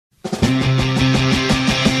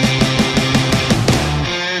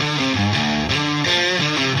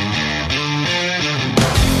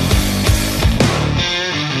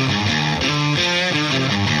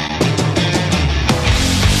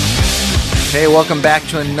Hey, welcome back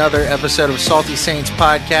to another episode of Salty Saints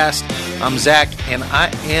Podcast. I'm Zach, and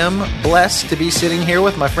I am blessed to be sitting here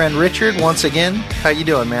with my friend Richard once again. How you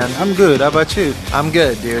doing, man? I'm good. How about you? I'm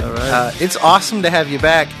good, dude. All right. It's awesome to have you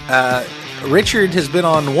back. Richard has been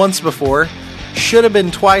on once before. Should have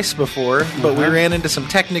been twice before, but we ran into some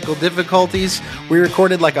technical difficulties. We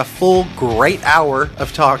recorded like a full great hour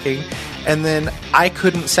of talking, and then I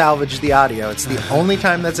couldn't salvage the audio. It's the only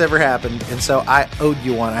time that's ever happened, and so I owed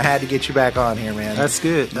you one. I had to get you back on here, man. That's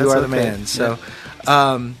good. You are the man. So,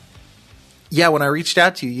 yeah, when I reached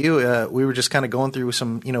out to you, we were just kind of going through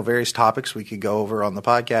some, various topics we could go over on the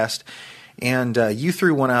podcast. And you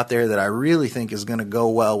threw one out there that I really think is going to go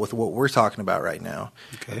well with what we're talking about right now.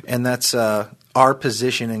 Okay. And that's our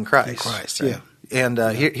position in Christ. In Christ, right? yeah. And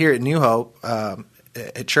here at New Hope,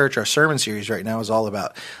 at church, our sermon series right now is all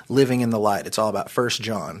about living in the light. It's all about 1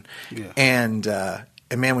 John. Yeah. And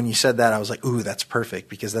man, when you said that, I was like, ooh, that's perfect,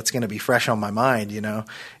 because that's going to be fresh on my mind,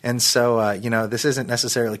 And so, this isn't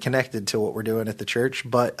necessarily connected to what we're doing at the church,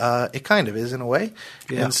 but it kind of is in a way.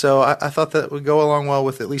 Yeah. And so I thought that would go along well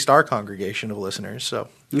with at least our congregation of listeners. So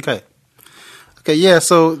Okay, yeah,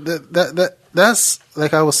 so that's,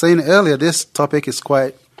 like I was saying earlier, this topic is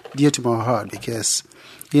quite dear to my heart because,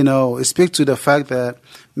 it speaks to the fact that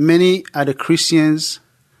many are the Christians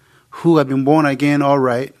who have been born again, all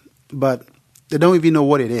right, but they don't even know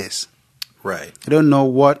what it is. Right. They don't know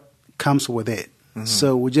what comes with it. Mm-hmm.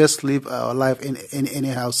 So we just live our life in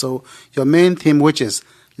anyhow. So your main theme, which is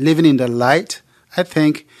living in the light, I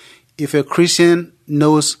think if a Christian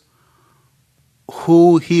knows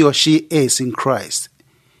who he or she is in Christ,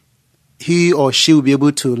 he or she will be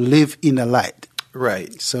able to live in the light.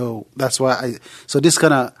 Right. So that's why so this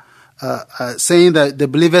kind of saying that the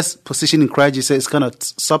believer's position in Christ Jesus is kind of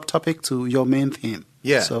subtopic to your main theme.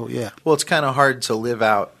 Yeah. So, yeah. Well, it's kind of hard to live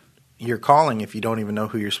out your calling if you don't even know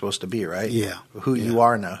who you're supposed to be, right? Yeah. Who you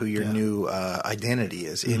are now, who your new identity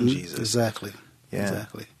is in Jesus. Exactly. Yeah.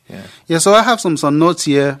 Exactly. Yeah. Yeah, so I have some notes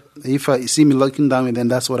here. If you see me looking down, then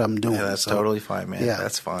that's what I'm doing. Yeah, that's totally fine, man. Yeah.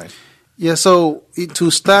 That's fine. Yeah, so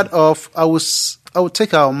to start off, I would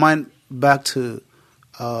take our mind back to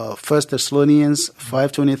 1 Thessalonians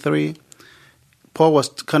 5:23. Paul was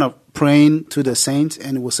kind of praying to the saints,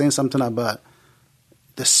 and he was saying something about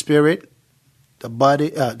the spirit, the body,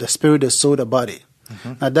 the spirit, the soul, the body.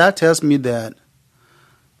 Mm-hmm. Now that tells me that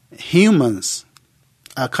humans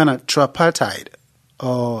are kind of tripartite,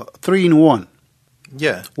 or 3 in 1.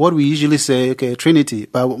 Yeah. What we usually say, okay, Trinity,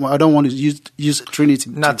 but I don't want to use Trinity.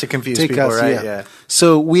 Not to confuse people, right? Yeah.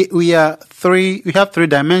 So we are 3. We have 3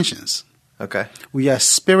 dimensions. Okay. We are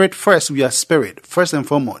spirit first. We are spirit first and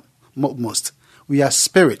foremost. We are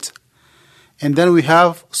spirit, and then we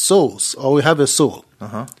have souls, or we have a soul,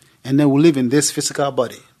 and then we live in this physical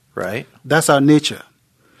body. Right. That's our nature.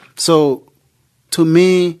 So, to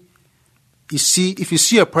me, if you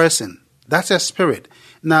see a person, that's a spirit.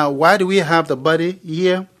 Now, why do we have the body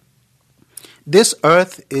here? This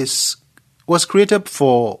earth was created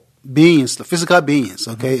for beings, the physical beings.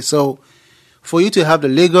 Okay, so for you to have the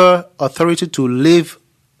legal authority to live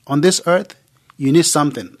on this earth, you need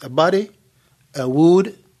something: a body, a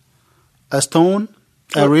wood, a stone,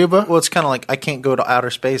 a river. Well, it's kind of like I can't go to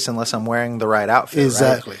outer space unless I'm wearing the right outfit.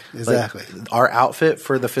 Exactly, right? exactly. Like our outfit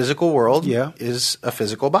for the physical world is a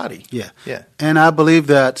physical body. Yeah. Yeah. And I believe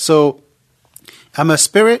that. So I'm a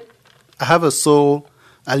spirit. I have a soul.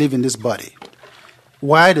 I live in this body.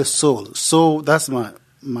 Why the soul? So that's my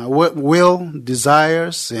will,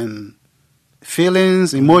 desires, and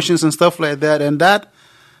feelings, emotions, and stuff like that. And that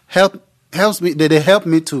helps me. They help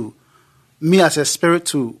me as a spirit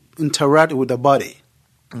to interact with the body,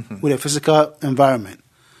 with the physical environment.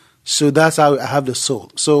 So that's how I have the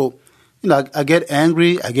soul. So, I get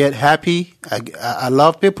angry, I get happy, I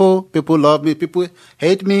love people, people love me, people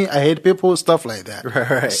hate me, I hate people, stuff like that.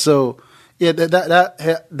 Right. So, yeah,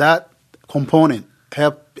 that component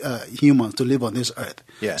help humans to live on this earth.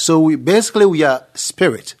 Yeah. So we are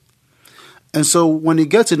spirit. And so when you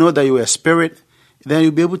get to know that you are a spirit, then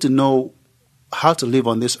you'll be able to know how to live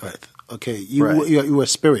on this earth. Okay, you are a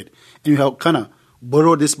spirit, and you have kind of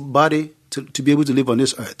borrowed this body to be able to live on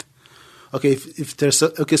this earth. Okay,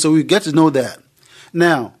 so we get to know that.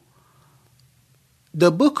 Now, the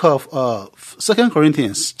book of 2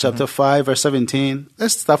 Corinthians, chapter 5, verse 17,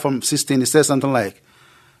 let's start from 16. It says something like,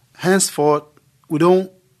 henceforth, we don't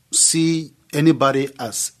see anybody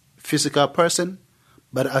as physical person,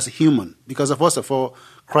 but as a human, because first of all,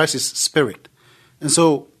 Christ is spirit. And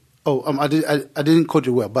so, I didn't quote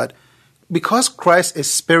you well, but because Christ is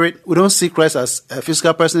spirit, we don't see Christ as a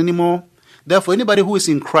physical person anymore. Therefore, anybody who is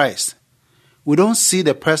in Christ, we don't see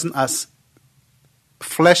the person as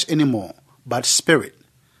flesh anymore, but spirit,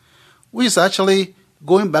 which is actually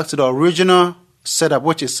going back to the original setup,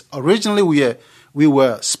 which is originally we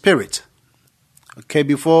were spirit, okay,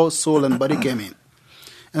 before soul and body came in.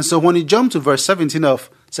 And so when you jump to verse 17 of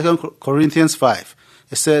 2 Corinthians 5,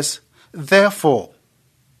 it says, therefore,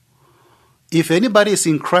 if anybody is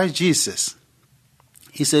in Christ Jesus,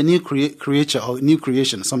 he's a new creature or new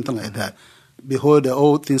creation, something like that. Behold, the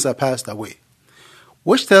old things are passed away.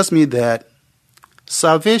 Which tells me that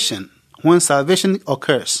salvation, when salvation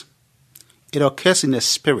occurs, it occurs in the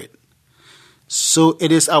spirit. So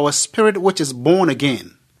it is our spirit which is born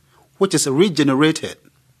again, which is regenerated.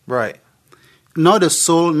 Right. Not the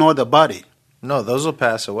soul, nor the body. No, those will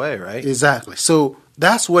pass away, right? Exactly. So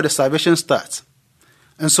that's where the salvation starts.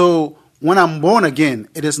 And so when I'm born again,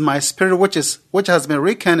 it is my spirit which has been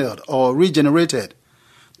rekindled or regenerated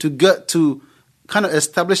to get to kind of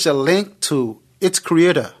establish a link to its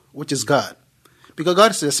creator, which is God. Because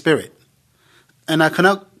God is a spirit. And I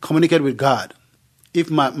cannot communicate with God if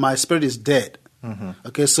my spirit is dead. Mm-hmm.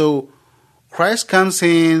 Okay, so Christ comes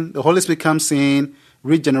in, the Holy Spirit comes in,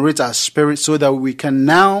 regenerates our spirit so that we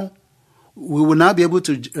will now be able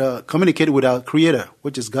to communicate with our creator,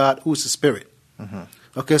 which is God, who is the spirit. Mm-hmm.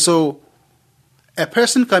 Okay, so a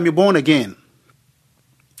person can be born again.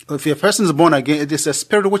 If a person is born again, it is a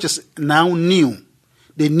spirit which is now new.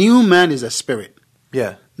 The new man is a spirit.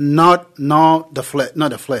 Yeah. Not the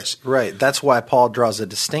flesh. Right. That's why Paul draws a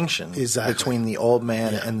distinction exactly. between the old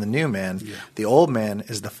man and the new man. Yeah. The old man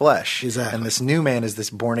is the flesh. Exactly. And this new man is this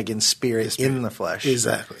born-again spirit in the flesh.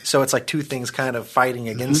 Exactly. So it's like two things kind of fighting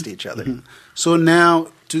against each other. Mm-hmm. So now,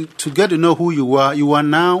 to get to know who you are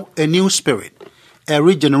now a new spirit, a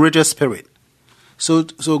regenerated spirit. So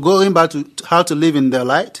going back to how to live in the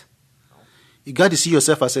light, you got to see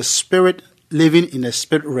yourself as a spirit living in a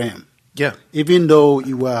spirit realm. Yeah. Even though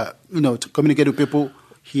you are, to communicate with people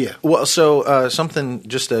here. Well, so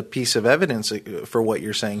just a piece of evidence for what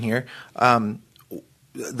you're saying here.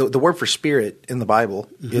 The word for spirit in the Bible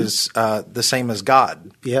is the same as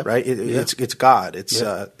God, right? It's God. It's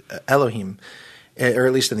Elohim, or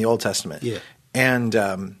at least in the Old Testament. Yeah.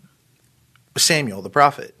 And Samuel, the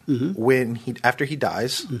prophet, when after he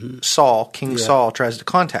dies, King Saul tries to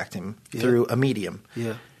contact him through a medium.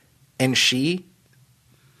 Yeah. And she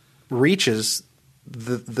reaches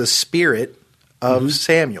the spirit of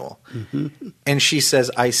Samuel. Mm-hmm. And she says,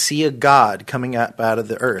 I see a God coming up out of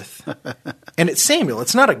the earth. And it's Samuel.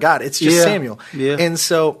 It's not a God. It's just Samuel. Yeah. And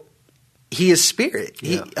so he is spirit.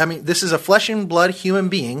 Yeah. This is a flesh and blood human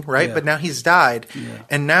being, right? Yeah. But now he's died. Yeah.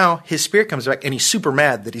 And now his spirit comes back and he's super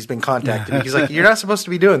mad that he's been contacted. He's like, you're not supposed to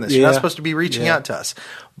be doing this. You're not supposed to be reaching out to us.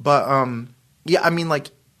 But,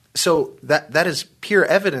 so that is pure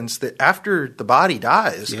evidence that after the body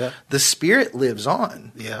dies, the spirit lives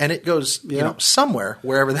on, and it goes, somewhere,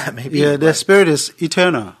 wherever that may be. Yeah, the spirit is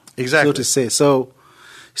eternal, exactly, so to say.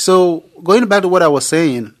 So going back to what I was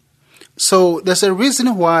saying, so there's a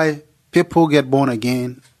reason why people get born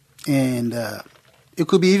again, and it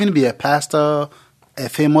could even be a pastor, a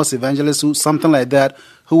famous evangelist, something like that,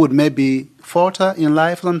 who would maybe falter in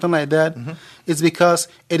life, something like that. Mm-hmm. It's because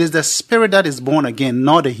it is the spirit that is born again,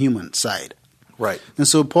 not the human side. Right. And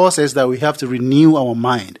so Paul says that we have to renew our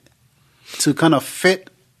mind to kind of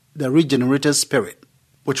fit the regenerated spirit.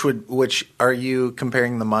 Which are you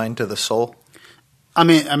comparing the mind to the soul? I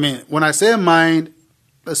mean, when I say mind,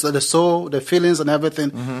 so the soul, the feelings and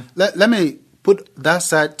everything, let me put that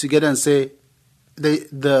side together and say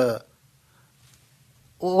the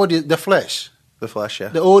flesh. The flesh, yeah.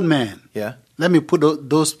 The old man. Yeah. Let me put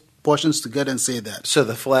those portions together and say that. So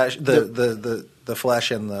the flesh, the flesh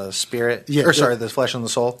and the spirit. Yeah. The flesh and the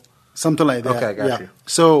soul. Something like that. Okay, I got you.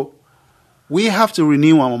 So we have to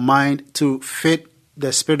renew our mind to fit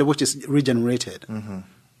the spirit which is regenerated. Mm-hmm.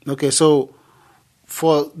 Okay, so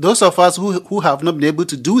for those of us who have not been able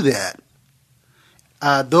to do that,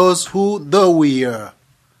 are those who, though we are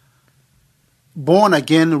born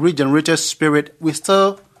again, regenerated spirit, we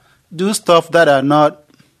still do stuff that are not,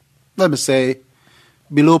 let me say,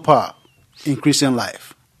 below par in Christian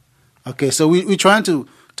life. Okay, so we're trying to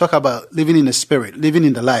talk about living in the spirit, living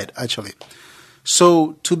in the light, actually.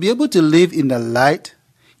 So to be able to live in the light,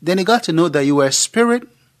 then you got to know that you are a spirit,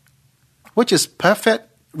 which is perfect,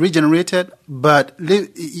 regenerated, but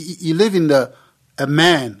you live in a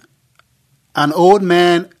man, an old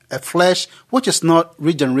man, a flesh, which is not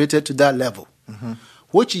regenerated to that level,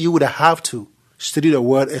 which you would have to study the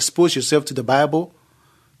word, expose yourself to the Bible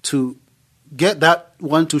to get that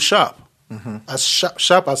one to as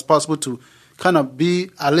sharp as possible to kind of be,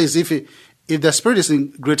 at least if the spirit is in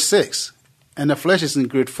grade 6, and the flesh is in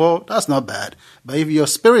grade 4, that's not bad. But if your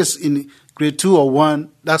spirit is in grade 2 or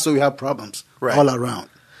 1, that's where we have problems all around.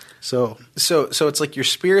 So it's like your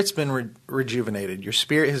spirit's been rejuvenated. Your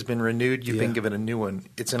spirit has been renewed. You've been given a new one.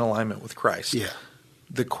 It's in alignment with Christ. Yeah.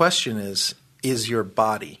 The question is your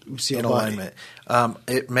body in alignment?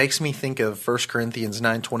 It makes me think of 1 Corinthians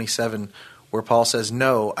 9:27, where Paul says,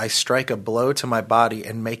 "No, I strike a blow to my body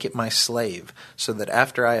and make it my slave, so that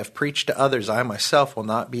after I have preached to others, I myself will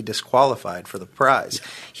not be disqualified for the prize." Yeah.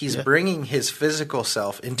 He's bringing his physical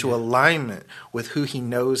self into alignment with who he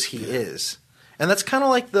knows he is. And that's kind of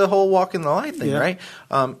like the whole walk in the light thing, right?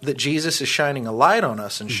 That Jesus is shining a light on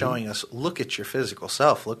us and showing us, look at your physical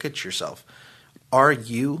self, look at yourself. Are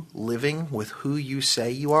you living with who you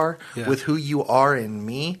say you are, with who you are in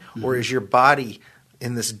me, or is your body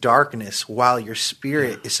in this darkness while your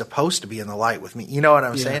spirit is supposed to be in the light with me? You know what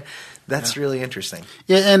I'm saying? That's really interesting.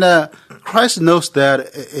 Yeah, and Christ knows that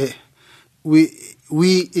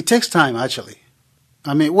it takes time, actually.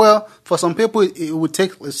 I mean, well, for some people it would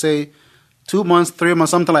take, let's say, 2 months, 3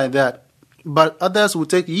 months, something like that. But others will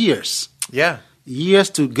take years. Yeah. Years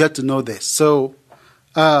to get to know this. So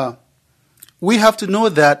we have to know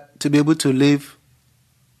that to be able to live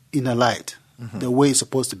in the light the way it's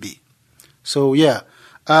supposed to be. So, yeah.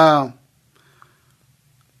 I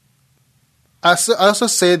also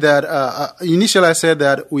say that, initially I said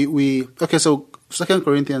that so 2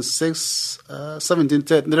 Corinthians 6, 17,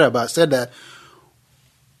 said that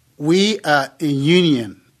we are in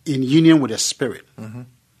union with the Spirit.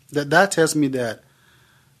 That tells me that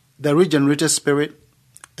the regenerated spirit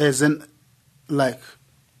isn't like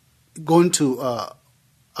going to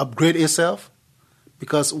upgrade itself,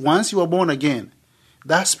 because once you are born again,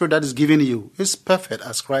 that spirit that is given you is perfect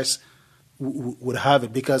as Christ would have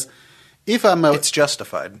it. Because if it's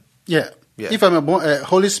justified. Yeah. If I'm a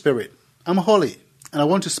Holy Spirit, I'm holy, and I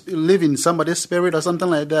want to live in somebody's spirit or something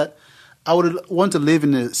like that, I would want to live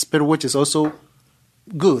in a spirit which is also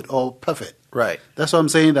good or perfect. Right. That's what I'm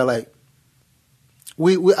saying, that like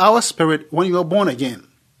we our spirit, when you are born again,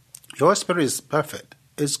 your spirit is perfect.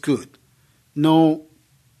 It's good. No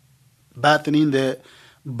bad thing in there.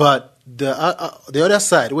 But the other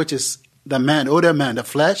side, which is the older man, the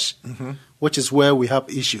flesh, which is where we have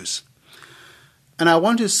issues. And I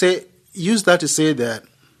want to use that to say that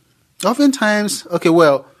oftentimes,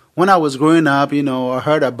 when I was growing up, I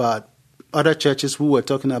heard about other churches who were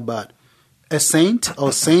talking about a saint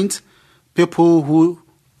or saint, people who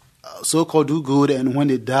so-called do good, and when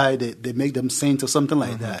they die, they make them saints or something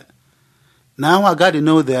like that. Now I got to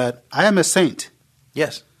know that I am a saint.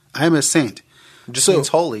 Yes. I am a saint. It just means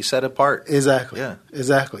holy, set apart. Exactly. Yeah.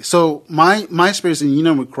 Exactly. So my spirit is in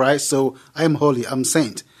union with Christ, so I am holy, I'm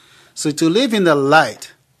saint. So to live in the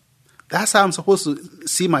light, that's how I'm supposed to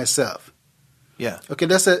see myself. Yeah. Okay,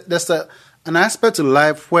 that's an aspect of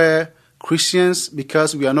life where Christians,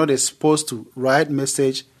 because we are not exposed to right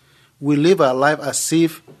message, we live our life as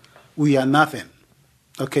if we are nothing.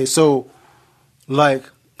 Okay, so like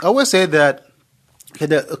I always say that,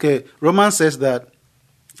 Romans says that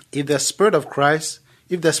if the Spirit of Christ,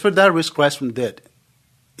 if the Spirit that raised Christ from dead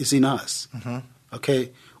is in us,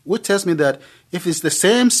 which tells me that if it's the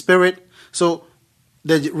same Spirit, so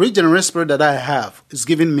the regenerated Spirit that I have is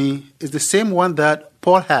given me is the same one that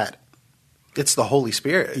Paul had. It's the Holy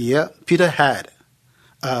Spirit. Yeah, Peter had.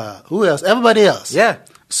 Who else? Everybody else. Yeah.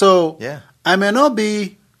 So I may not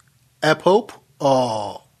be a pope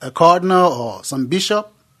or a cardinal or some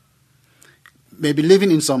bishop, maybe living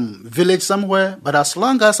in some village somewhere, but as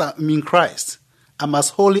long as I'm in Christ, I'm as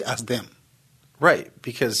holy as them. Right,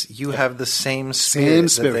 because you have the same spirit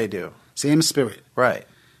that they do. Same spirit. Right.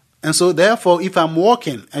 And so therefore, if I'm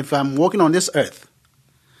walking on this earth,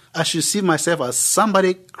 I should see myself as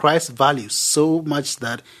somebody Christ values so much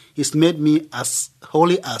that He's made me as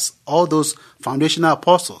holy as all those foundational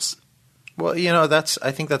apostles. Well,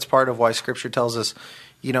 I think that's part of why Scripture tells us,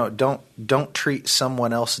 don't treat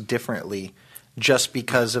someone else differently just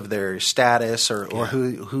because of their status or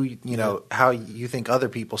who how you think other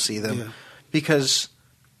people see them, because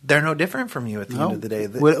they're no different from you at the end of the day.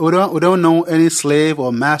 We don't know any slave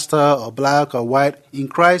or master or black or white. In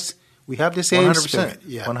Christ, we have the same 100%, spirit.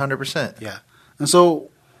 100%. Yeah. And so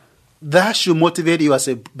that should motivate you as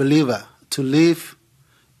a believer to live.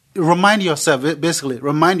 Remind yourself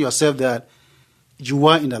that you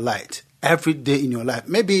are in the light every day in your life.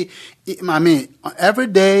 Maybe, every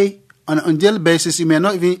day on a daily basis, you may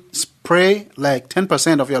not even pray like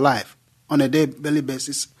 10% of your life on a daily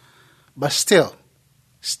basis. But still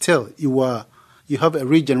you have a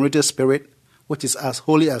regenerated spirit, which is as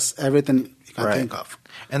holy as everything you can think of.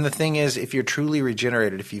 And the thing is, if you're truly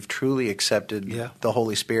regenerated, if you've truly accepted the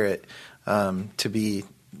Holy Spirit, to be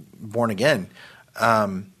born again,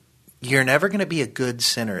 you're never going to be a good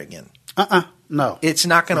sinner again. No, it's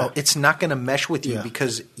not gonna mesh with you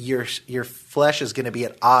because your flesh is gonna be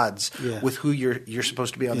at odds with who you're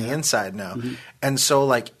supposed to be on the inside now, and so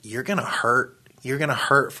like you're gonna hurt. You're gonna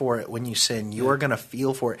hurt for it when you sin. You're gonna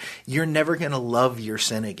feel for it. You're never gonna love your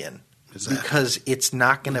sin again because it's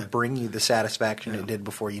not gonna bring you the satisfaction it did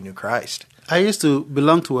before you knew Christ. I used to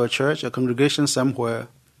belong to a church, a congregation somewhere,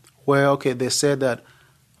 where they said that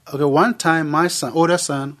one time my older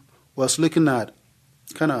son was looking at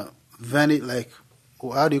kind of vanity, like,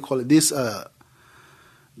 how do you call it? These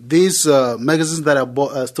magazines that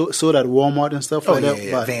are sold at Walmart and stuff like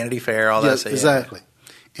that. But Vanity Fair, all that stuff. Exactly.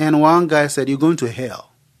 And one guy said, "You're going to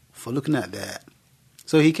hell for looking at that."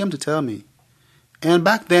 So he came to tell me. And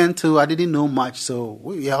back then, too, I didn't know much, so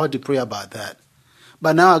we had to pray about that.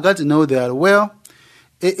 But now I got to know that, well,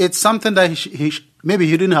 it's something that maybe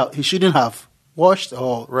he shouldn't have watched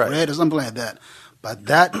or read or something like that. But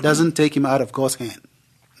that doesn't take him out of God's hand.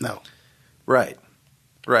 No. Right.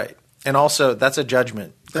 And also, that's a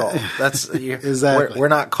judgment call. That's exactly. We're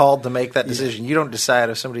not called to make that decision. You don't decide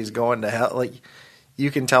if somebody's going to hell. Like, you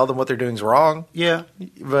can tell them what they're doing is wrong. Yeah.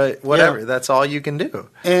 But whatever. That's all you can do.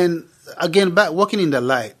 And again, back walking in the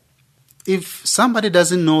light, if somebody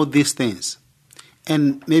doesn't know these things,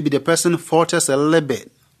 and maybe the person falters a little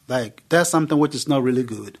bit, like that's something which is not really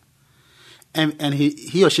good, and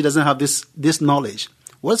he or she doesn't have this knowledge,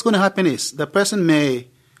 what's going to happen is the person may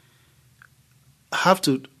have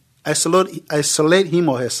to isolate him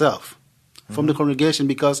or herself from the congregation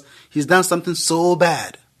because he's done something so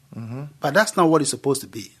bad. But that's not what it's supposed to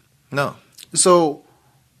be. No. So,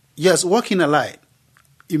 yes, walk in the light.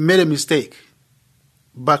 You made a mistake.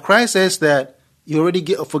 But Christ says that you already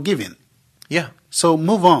get forgiven. Yeah. So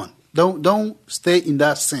move on. Don't stay in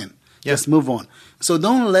that sin. Yeah. Just move on. So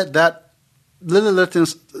don't let that little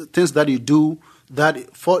things that you do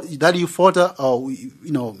that you falter or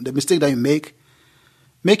the mistake that you make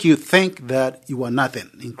you think that you are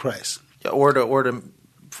nothing in Christ. Yeah, or to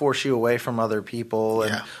force you away from other people.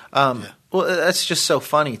 And, well, that's just so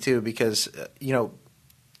funny too because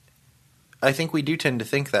I think we do tend to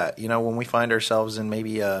think that when we find ourselves in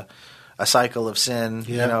maybe a cycle of sin,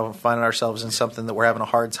 finding ourselves in something that we're having a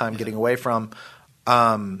hard time getting away from,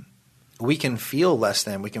 we can feel less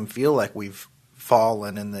than. We can feel like we've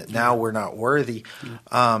fallen and that now we're not worthy.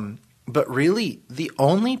 But really, the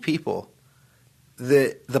only people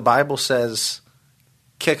that the Bible says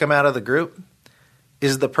kick them out of the group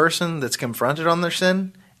is the person that's confronted on their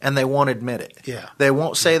sin and they won't admit it. Yeah. They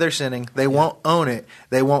won't say they're sinning. They won't own it.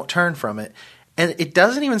 They won't turn from it. And it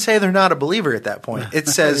doesn't even say they're not a believer at that point. It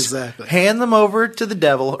says hand them over to the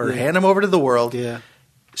devil or hand them over to the world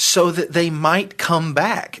so that they might come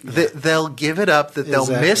back, that they'll give it up, that they'll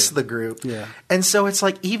miss the group. Yeah. And so it's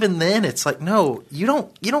like even then it's like, no, you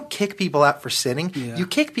don't kick people out for sinning. Yeah. You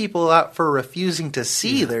kick people out for refusing to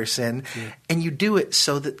see their sin, and you do it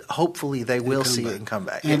so that hopefully they will see it and come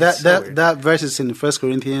back. And that verse is in 1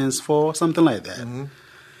 Corinthians 4, something like that. Mm-hmm.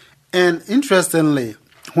 And interestingly,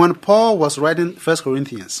 when Paul was writing 1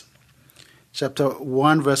 Corinthians, chapter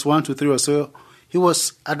 1, verse 1 to 3 or so, he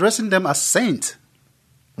was addressing them as saints.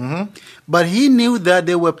 Mm-hmm. But he knew that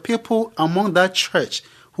there were people among that church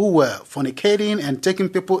who were fornicating and taking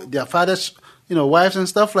their fathers, wives and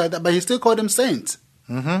stuff like that. But he still called them saints.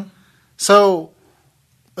 Mm-hmm. So,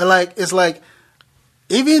 it's like,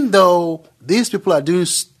 even though these people are doing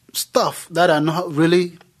stuff that are not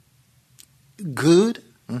really good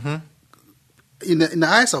in the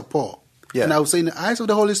eyes of Paul, and I would say in the eyes of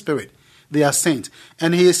the Holy Spirit, they are saints.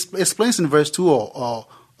 And he explains in verse 2 or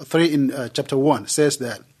 3 in chapter 1, says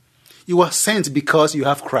that you are saint because you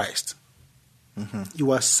have Christ. Mm-hmm.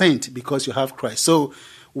 You are saint because you have Christ. So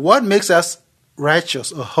what makes us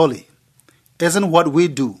righteous or holy isn't what we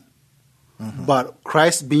do, but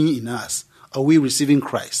Christ being in us, or we receiving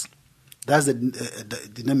Christ. That's the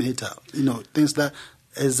denominator. Things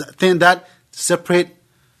that separate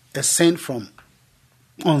a saint from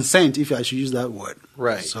unsaint, if I should use that word.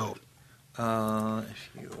 Right. So, if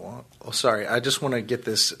you want, sorry, I just want to get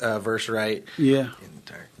this verse right. Yeah. In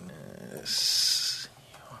darkness,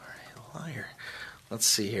 you are a liar. Let's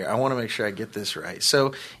see here. I want to make sure I get this right.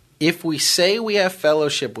 So, if we say we have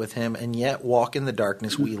fellowship with him and yet walk in the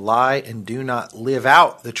darkness, we lie and do not live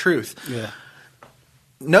out the truth. Yeah.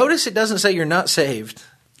 Notice it doesn't say you're not saved,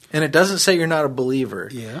 and it doesn't say you're not a believer.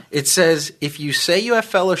 Yeah. It says if you say you have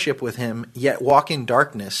fellowship with him yet walk in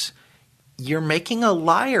darkness, you're making a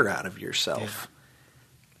liar out of yourself.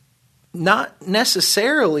 Yeah. Not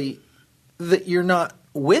necessarily that you're not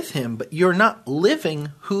with him, but you're not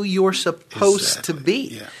living who you're supposed to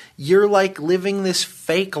be. Yeah. you're like living this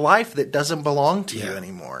fake life that doesn't belong to you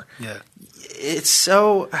anymore. Yeah. It's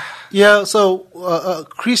so... Yeah, so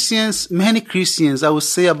many Christians, I would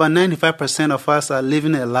say about 95% of us are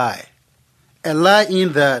living a lie. A lie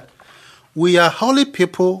in that we are holy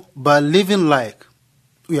people, but living like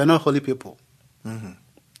we are not holy people. Mm-hmm.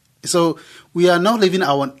 So we are not living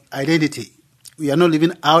our identity. We are not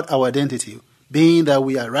living out our identity, being that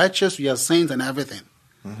we are righteous, we are saints and everything.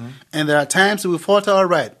 Mm-hmm. And there are times we falter, all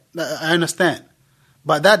right, I understand.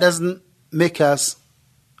 But that doesn't make us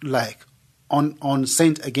like on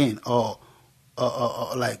saint again or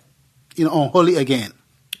like, unholy again.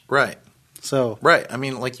 Right. So right. I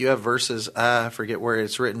mean, like you have verses, I forget where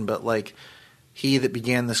it's written, but like, he that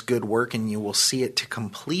began this good work in you will see it to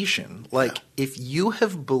completion. Like, if you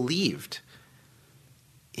have believed,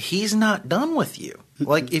 he's not done with you.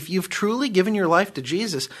 Like, if you've truly given your life to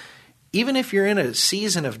Jesus, even if you're in a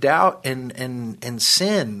season of doubt and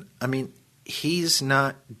sin, I mean, he's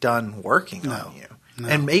not done working on you. No.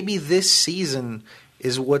 And maybe this season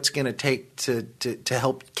is what's going to take to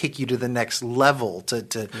help kick you to the next level,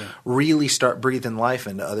 to really start breathing life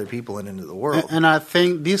into other people and into the world. And I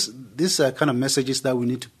think these are kind of messages that we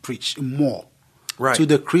need to preach more to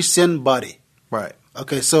the Christian body. Right.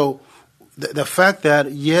 Okay, so the fact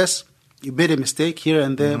that, yes, you made a mistake here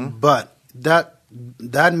and there, but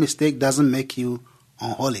that mistake doesn't make you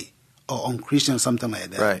unholy or unchristian or something like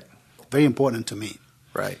that. Right. Very important to me.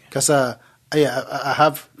 Right. Because I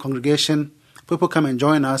have congregation. People come and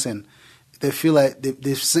join us, and they feel like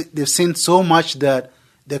they've sinned so much that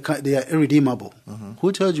they are irredeemable. Mm-hmm.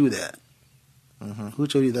 Who told you that? Mm-hmm. Who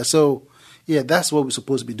told you that? So, yeah, that's what we're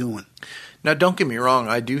supposed to be doing. Now, don't get me wrong.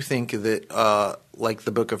 I do think that, like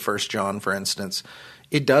the book of 1 John, for instance,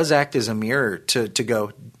 it does act as a mirror to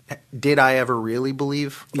go, did I ever really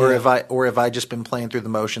believe, or have I just been playing through the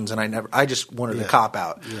motions and I just wanted to cop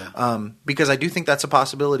out? Yeah. Because I do think that's a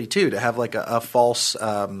possibility too, to have like a false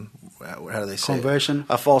how do they say conversion?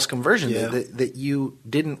 A false conversion that you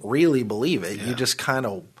didn't really believe it. Yeah. You just kind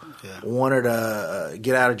of wanted a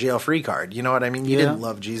get out of jail free card. You know what I mean? You didn't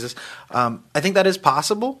love Jesus. I think that is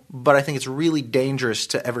possible, but I think it's really dangerous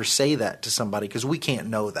to ever say that to somebody because we can't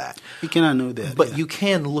know that. You cannot know that. But you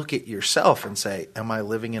can look at yourself and say, am I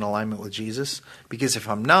living in alignment with Jesus? Because if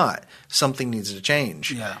I'm not, something needs to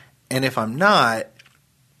change. Yeah. And if I'm not,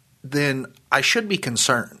 then I should be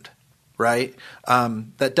concerned, right?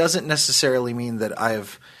 That doesn't necessarily mean that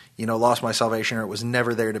I've lost my salvation or it was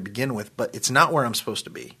never there to begin with, but it's not where I'm supposed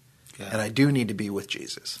to be. Yeah. And I do need to be with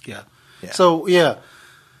Jesus. Yeah. So,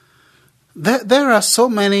 there are so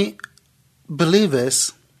many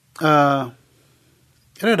believers, I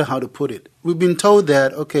don't know how to put it. We've been told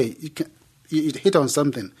that, okay, you hit on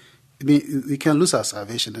something. I mean, we can lose our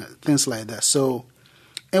salvation and things like that. So,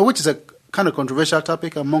 and which is a kind of controversial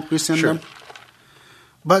topic among Christians. Sure.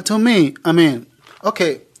 But to me, I mean,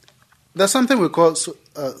 okay, there's something we call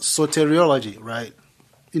soteriology, right?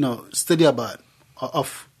 Study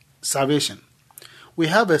of salvation. We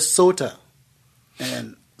have a sota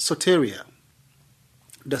and soteria.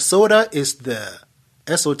 The sota is the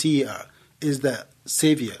S-O-T-E-R, is the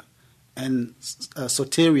savior, and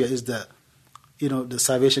soteria is the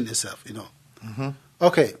salvation itself. Mm-hmm.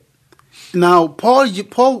 Okay. Now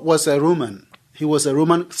Paul was a Roman. He was a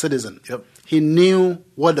Roman citizen. Yep. He knew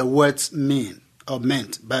what the words meant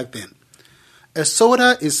back then. A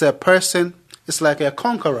sota is a person. It's like a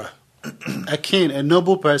conqueror, a king, a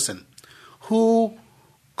noble person who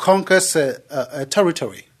conquers a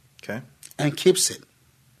territory, okay, and keeps it.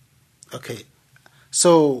 Okay,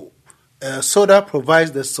 so sota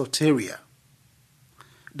provides the soteria.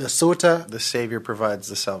 The sota, the Savior provides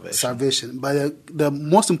the salvation. But the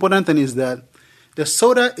most important thing is that the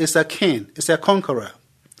sota is a king, it's a conqueror,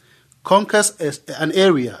 conquers an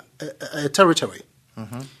area, a territory,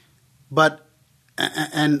 but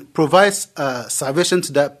and provides salvation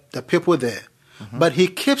to the people there. But he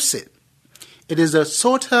keeps it. It is the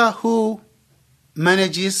sota who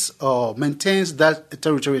manages or maintains that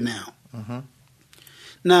territory now.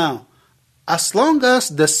 Now, as long as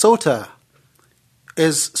the sota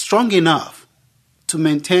is strong enough to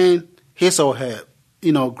maintain his or her,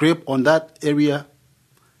 grip on that area,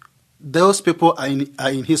 those people are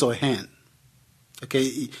in his or her hand.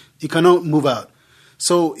 Okay, he cannot move out.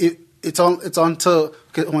 So it's until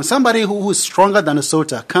when somebody who is stronger than the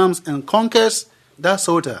sota comes and conquers that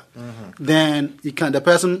sota, then the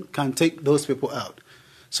person can take those people out.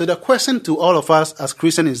 So the question to all of us as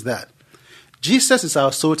Christians is that Jesus is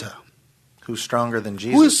our sota. Who's stronger than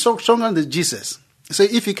Jesus? Who is stronger than Jesus? So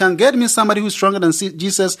if you can get me somebody who's stronger than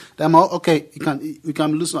Jesus, then okay, we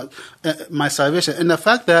can lose my salvation. And the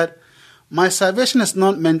fact that my salvation is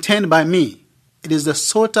not maintained by me. It is the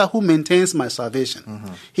Soter who maintains my salvation.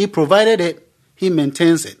 Mm-hmm. He provided it. He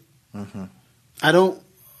maintains it. Mm-hmm. I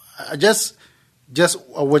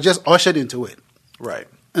was just ushered into it. Right.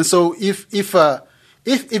 And so if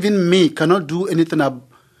even me cannot do anything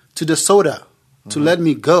to the Soter to let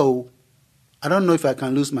me go, I don't know if I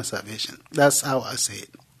can lose my salvation. That's how I say it.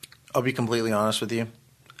 I'll be completely honest with you.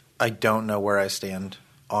 I don't know where I stand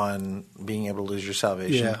on being able to lose your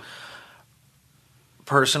salvation. Yeah.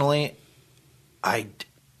 Personally, I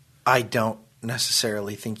don't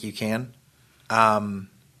necessarily think you can.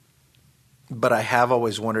 But I have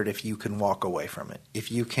always wondered if you can walk away from it.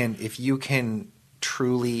 If you can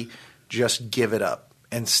truly just give it up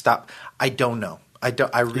and stop. I don't know.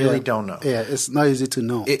 I really don't know. Yeah, it's not easy to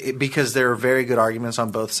know. Because there are very good arguments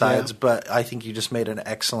on both sides, but I think you just made an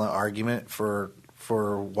excellent argument for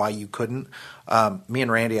why you couldn't. Me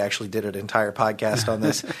and Randy actually did an entire podcast on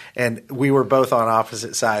this, and we were both on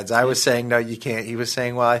opposite sides. I was saying, no, you can't. He was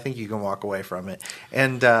saying, well, I think you can walk away from it.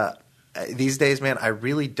 And these days, man, I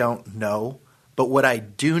really don't know. But what I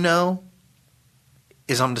do know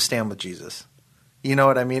is I'm to stand with Jesus. You know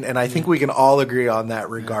what I mean? And I think we can all agree on that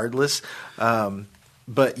regardless.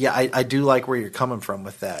 But yeah, I do like where you're coming from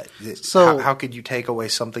with that. So how could you take away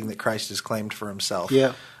something that Christ has claimed for himself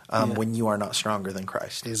when you are not stronger than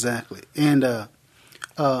Christ? Exactly. And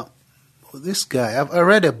this guy, I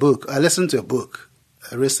read a book. I listened to a book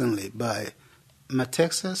recently by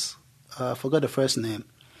Mensah. I forgot the first name.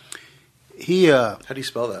 How do you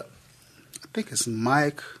spell that? I think it's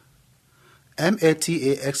Mike,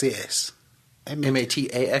 Mataxas.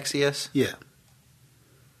 Mataxes? Yeah.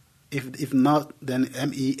 If not, then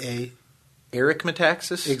MEA. Eric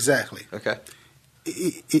Metaxas? Exactly. Okay.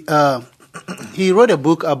 He wrote a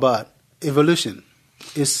book about evolution.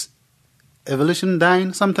 Is evolution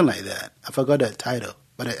dying? Something like that. I forgot the title,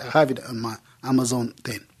 but I have it on my Amazon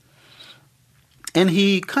thing. And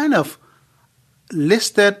he kind of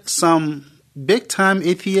listed some big-time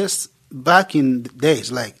atheists back in the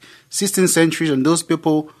days, like 16th century, and those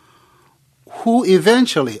people who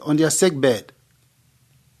eventually, on their sickbed,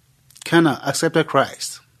 kind of accepted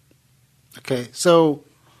Christ. Okay, so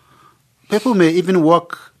people may even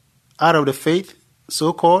walk out of the faith,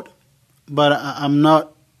 so-called, but I'm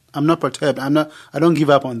not perturbed. I don't give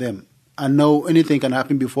up on them. I know anything can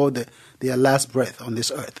happen before their last breath on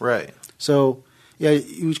this earth. Right. So, yeah,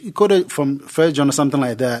 you quoted from 1 John or something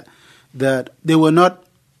like that they were not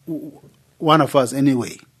one of us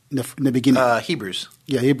anyway in the beginning. Hebrews.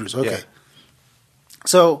 Yeah, Hebrews. Okay. Yeah.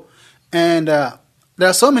 So, and there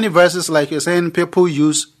are so many verses, like you're saying, people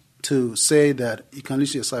use to say that you can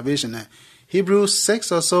lose your salvation. Hebrews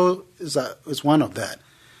 6 or so is one of that.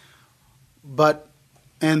 But,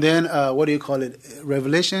 and then, what do you call it?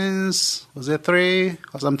 Revelations, was it 3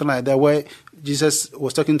 or something like that, where Jesus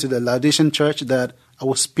was talking to the Laodicean church that I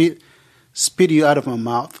will spit you out of my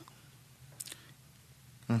mouth.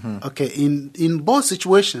 Mm-hmm. Okay, in both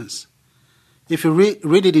situations, if you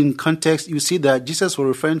read it in context, you see that Jesus was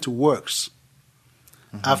referring to works.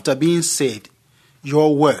 Mm-hmm. After being saved,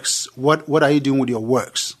 your works. What are you doing with your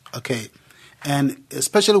works? Okay, and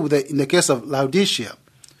especially in the case of Laodicea,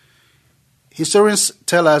 historians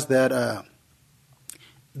tell us that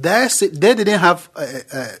they didn't have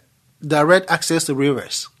direct access to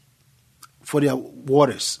rivers for their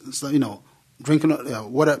waters. So,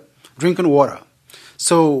 drinking water.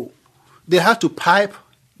 So they had to pipe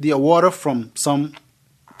their water from some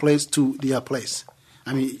place to their place.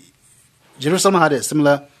 I mean, Jerusalem had a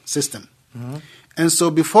similar system. Mm-hmm. And so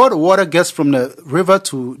before the water gets from the river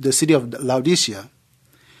to the city of Laodicea,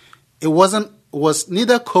 it was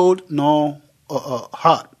neither cold nor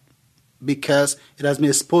hot, because it has been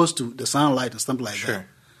exposed to the sunlight and stuff like that.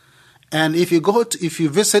 And if you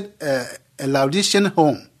visit a Laodicean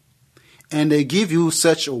home and they give you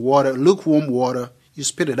such water, lukewarm water, you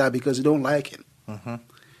spit it out because you don't like it. Mm-hmm.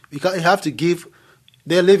 Because you have to give,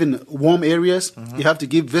 they live in warm areas, mm-hmm. you have to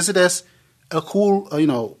give visitors a cool,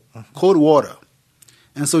 mm-hmm. cold water.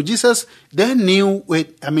 And so Jesus, they knew,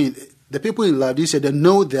 the people in Laodicea, they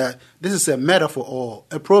know that this is a metaphor or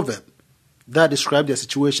a proverb that describes their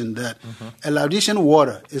situation, that mm-hmm. a Laodicean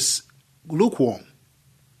water is lukewarm,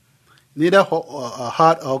 neither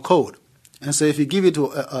hot or cold. And so if you give it to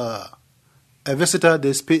a visitor,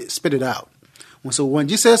 they spit it out. And so when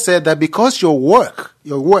Jesus said that because your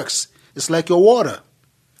works is like your water,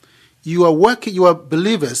 you are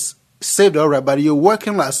believers, saved all right, but you're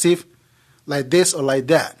working as if like this or like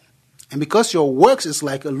that. And because your works is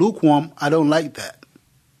like a lukewarm, I don't like that.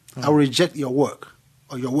 I will reject your work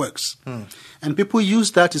or your works. And people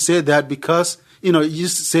use that to say that because, you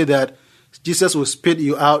say that Jesus will spit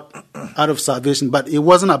you out of salvation. But it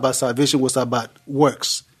wasn't about salvation; it was about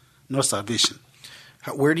works, not salvation.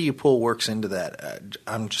 Where do you pull works into that?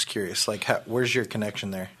 I'm just curious. Like, where's your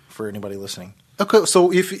connection there for anybody listening? Okay,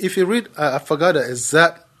 so if you read, I forgot the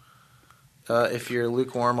exact. If you're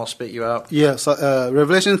lukewarm, I'll spit you out. Yeah, so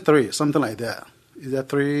Revelation 3, something like that. Is that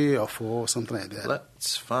 3 or 4, something like that?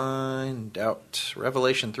 Let's find out.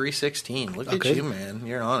 Revelation 3:16. Look at you, man.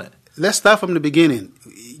 You're on it. Let's start from the beginning.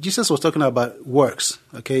 Jesus was talking about works,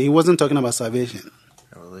 okay? He wasn't talking about salvation.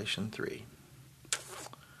 Revelation 3.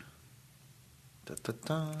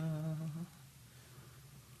 Da-da-da.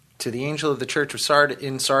 To the angel of the church of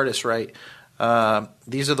in Sardis write,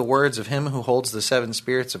 these are the words of him who holds the 7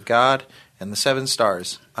 spirits of God and the 7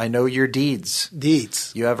 stars. I know your deeds.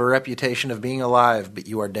 Deeds. You have a reputation of being alive, but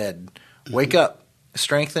you are dead. Wake up,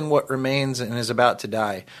 strengthen what remains and is about to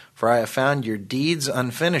die, for I have found your deeds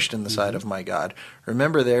unfinished in the sight of my God.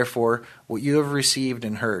 Remember, therefore, what you have received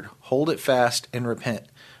and heard. Hold it fast and repent.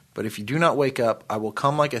 But if you do not wake up, I will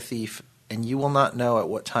come like a thief, and you will not know at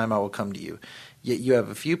what time I will come to you. Yet you have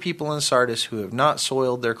a few people in Sardis who have not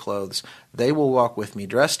soiled their clothes. They will walk with me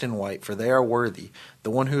dressed in white, for they are worthy. The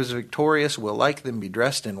one who is victorious will like them be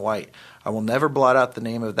dressed in white. I will never blot out the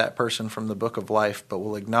name of that person from the book of life, but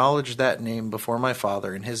will acknowledge that name before my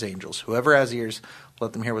Father and his angels. Whoever has ears,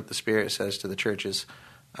 let them hear what the Spirit says to the churches.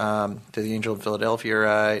 To the angel of Philadelphia,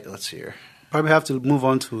 right? Let's see here. Probably have to move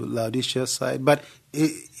on to Laodicea's side, but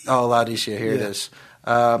Laodicea, here it is.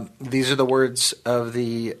 These are the words of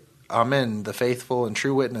the Amen, the faithful and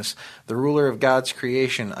true witness, the ruler of God's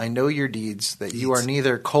creation. I know your deeds, that you are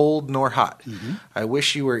neither cold nor hot. Mm-hmm. I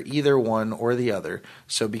wish you were either one or the other.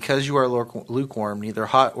 So because you are lukewarm, neither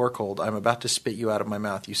hot or cold, I am about to spit you out of my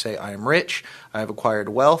mouth. You say, I am rich, I have acquired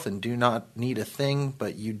wealth, and do not need a thing,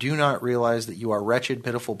 but you do not realize that you are wretched,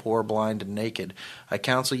 pitiful, poor, blind, and naked. I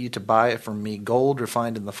counsel you to buy it from me, gold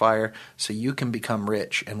refined in the fire, so you can become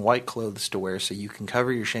rich, and white clothes to wear, so you can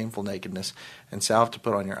cover your shameful nakedness, and salve to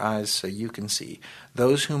put on your eyes, so you can see.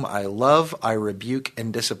 Those whom I love, I rebuke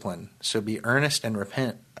and discipline. So be earnest and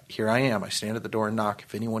repent. Here I am. I stand at the door and knock.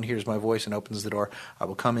 If anyone hears my voice and opens the door, I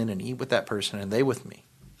will come in and eat with that person, and they with me.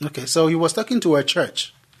 Okay, so he was talking to a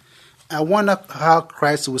church. I wonder how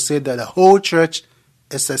Christ would say that the whole church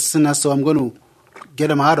is a sinner, so I'm going to get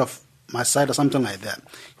them out of my sight or something like that.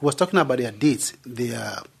 He was talking about their deeds,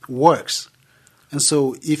 their works. And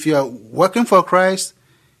so if you're working for Christ,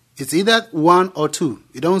 it's either 1 or 2.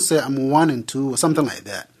 You don't say I'm 1 and 2 or something like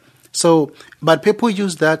that. So, but people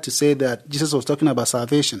use that to say that Jesus was talking about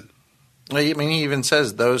salvation. I mean, he even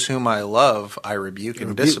says, those whom I love, I rebuke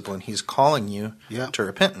and discipline. He's calling you to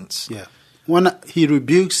repentance. Yeah. When he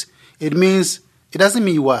rebukes, it doesn't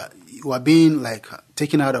mean you are being like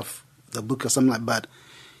taken out of the book or something like that.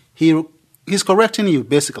 He's correcting you,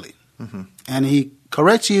 basically. Mm-hmm. And he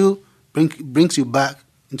corrects you, brings you back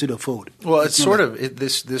into the fold. Well, it's sort of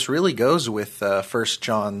this really goes with 1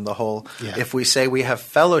 John, the whole, if we say we have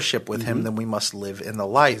fellowship with him, then we must live in the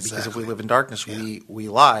light. Exactly. Because if we live in darkness, we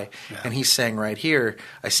lie. Yeah. And he's saying right here,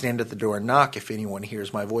 I stand at the door and knock. If anyone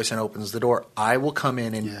hears my voice and opens the door, I will come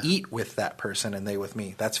in and eat with that person and they with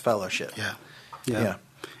me. That's fellowship. Yeah.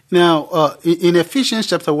 Now, in Ephesians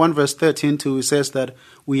chapter 1, verse 13, too, it says that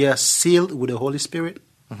we are sealed with the Holy Spirit.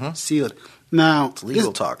 Mm-hmm. Sealed. Now, it's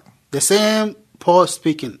legal talk. The same Paul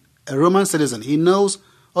speaking, a Roman citizen, he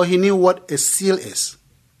knew what a seal is.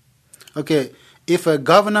 Okay, if a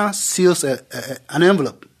governor seals an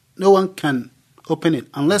envelope, no one can open it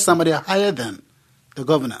unless somebody higher than the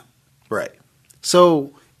governor. Right.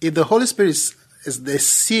 So if the Holy Spirit is the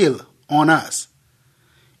seal on us,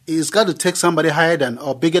 it's got to take somebody higher than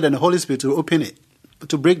or bigger than the Holy Spirit to open it,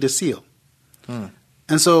 to break the seal.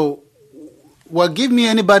 And so, give me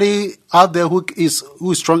anybody out there who is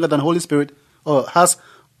stronger than the Holy Spirit or has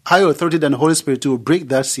higher authority than the Holy Spirit to break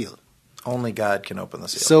that seal. Only God can open the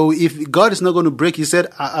seal. So if God is not going to break, he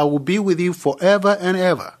said, I will be with you forever and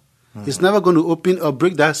ever. Mm-hmm. He's never going to open or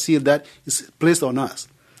break that seal that is placed on us.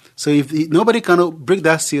 So if nobody can break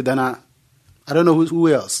that seal, then I don't know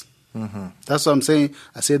who else. Mm-hmm. That's what I'm saying.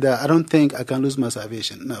 I said that I don't think I can lose my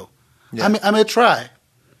salvation. No. Yeah. I may try.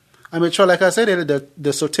 Like I said, the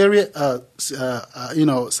soteria,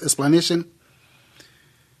 explanation.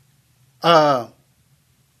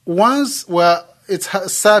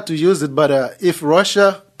 It's sad to use it, but if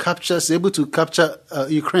Russia is able to capture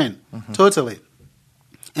Ukraine totally,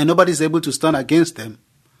 and nobody is able to stand against them,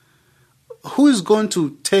 who is going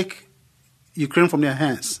to take Ukraine from their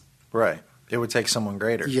hands? Right. It would take someone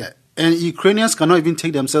greater. Yeah. And Ukrainians cannot even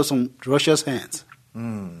take themselves from Russia's hands.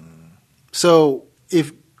 So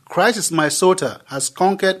if Christ is my Sota has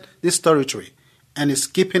conquered this territory, and is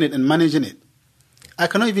keeping it and managing it, I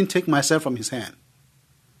cannot even take myself from his hand.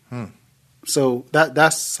 So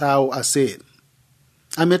that's how I say it.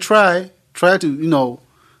 I may try to,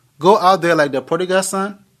 go out there like the prodigal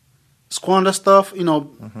son, squander stuff,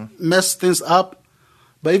 mess things up.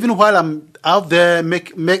 But even while I'm out there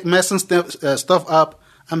messing stuff up,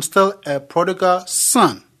 I'm still a prodigal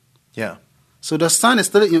son. Yeah. So the son is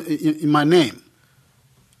still in my name.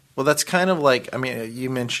 Well, that's kind of like, you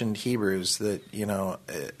mentioned Hebrews, that,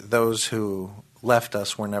 those who left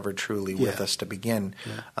us were never truly with us to begin.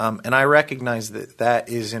 Yeah. And I recognize that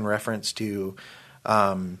is in reference to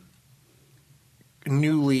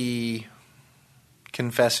newly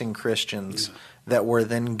confessing Christians that were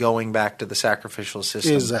then going back to the sacrificial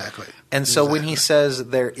system. Exactly. And so when he says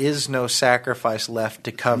there is no sacrifice left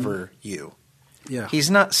to cover you, he's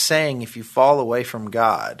not saying if you fall away from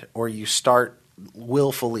God or you start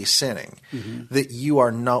willfully sinning that you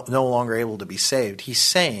are no longer able to be saved. He's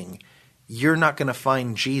saying you're not going to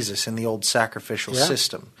find Jesus in the old sacrificial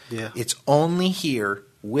system. Yeah. It's only here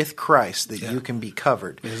with Christ that you can be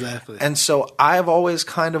covered. Exactly. And so I've always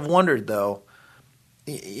kind of wondered, though,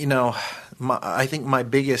 I think my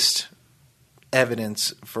biggest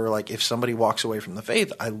evidence for, like, if somebody walks away from the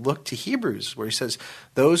faith, I look to Hebrews where he says,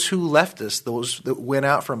 those who left us, those that went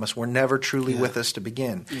out from us, were never truly with us to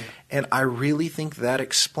begin. Yeah. And I really think that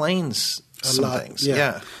explains some things.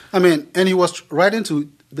 Yeah. And he was writing to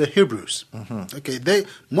the Hebrews. Okay,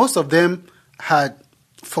 most of them had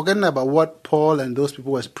forgotten about what Paul and those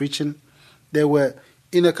people was preaching. They were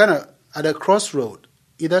in a kind of at a crossroad,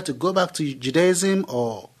 either to go back to Judaism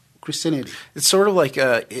or Christianity. It's sort of like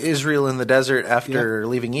Israel in the desert after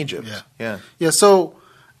leaving Egypt. Yeah. So,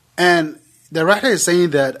 and the writer is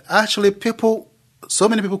saying that actually so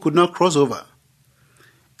many people could not cross over.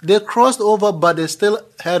 They crossed over, but they still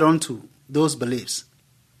held on to those beliefs.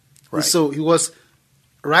 Right. And so he was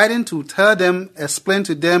writing to tell them, explain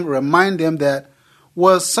to them, remind them that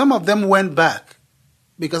some of them went back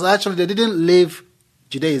because actually they didn't leave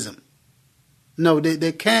Judaism. No,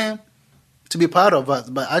 they came to be part of us,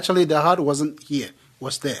 but actually their heart wasn't here,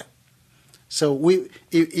 was there. So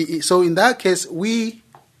so in that case, we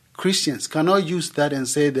Christians cannot use that and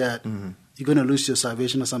say that you're going to lose your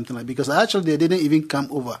salvation or something like that, because actually they didn't even come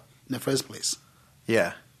over in the first place.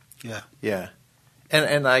 Yeah.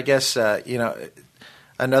 And I guess,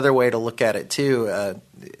 another way to look at it too,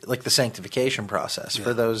 like the sanctification process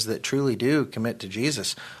for those that truly do commit to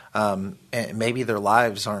Jesus. And maybe their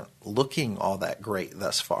lives aren't looking all that great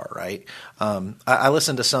thus far, right? I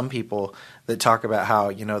listen to some people that talk about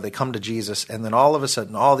how, they come to Jesus and then all of a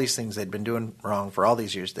sudden all these things they'd been doing wrong for all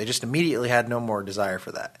these years, they just immediately had no more desire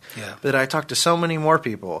for that. Yeah. But I talk to so many more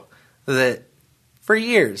people that for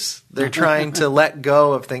years they're trying to let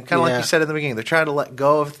go of things, kind of like you said in the beginning, they're trying to let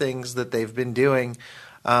go of things that they've been doing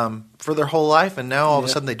for their whole life, and now all of a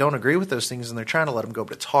sudden they don't agree with those things and they're trying to let them go,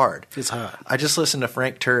 but it's hard. It's hard. I just listened to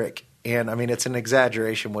Frank Turek, and it's an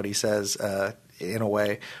exaggeration what he says in a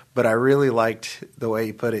way, but I really liked the way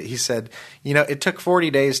he put it. He said, it took 40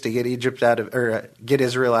 days to get get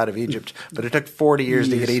Israel out of Egypt, but it took 40 years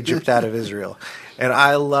to get Egypt out of Israel. And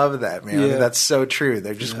I love that, man. Yeah. That's so true.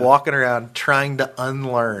 They're just walking around trying to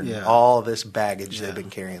unlearn all this baggage they've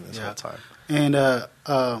been carrying this whole time. And at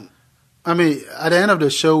the end of the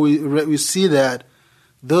show, we see that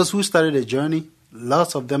those who started the journey,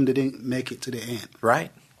 lots of them didn't make it to the end.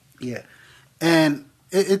 Right. Yeah. And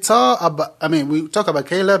it's all about, we talk about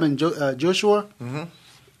Caleb and Joshua. Mm-hmm.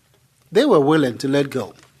 They were willing to let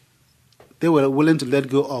go. They were willing to let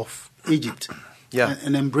go of Egypt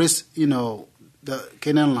and embrace, the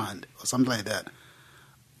Canaan land or something like that.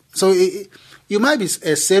 So you might be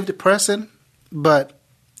a saved person, but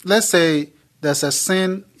let's say there's a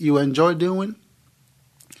sin you enjoy doing,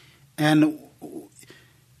 and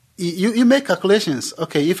you make calculations.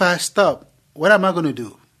 Okay, if I stop, what am I going to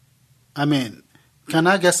do? Can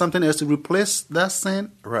I get something else to replace that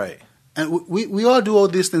sin? Right. And we all do all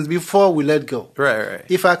these things before we let go. Right.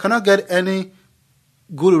 If I cannot get any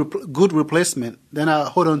good replacement, then I'll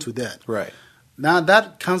hold on to that. Right. Now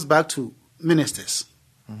that comes back to ministers.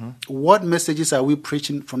 Mm-hmm. What messages are we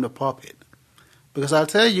preaching from the pulpit? Because I'll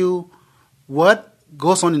tell you, what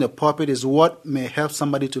goes on in the pulpit is what may help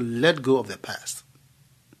somebody to let go of the past.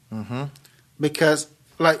 Mm-hmm. Because,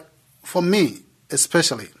 like, for me,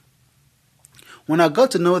 especially, when I got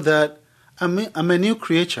to know that I'm a new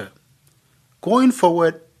creature, going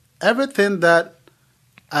forward, everything that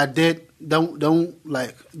I did don't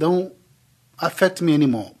affect me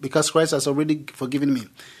anymore, because Christ has already forgiven me.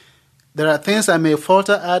 There are things I may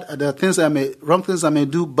falter at, there are wrong things I may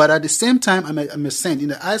do, but at the same time, I'm a saint. In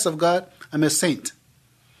the eyes of God, I'm a saint.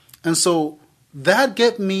 And so that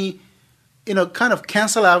gave me, kind of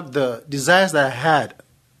cancel out the desires that I had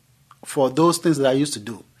for those things that I used to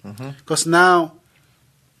do. Because now,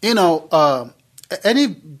 any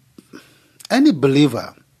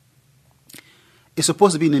believer is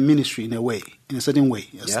supposed to be in a ministry in a certain way.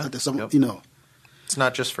 Yeah. It's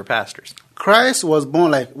not just for pastors. Christ was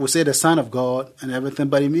born, like we say, the Son of God and everything,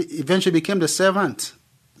 but he eventually became the servant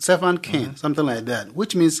king, something like that,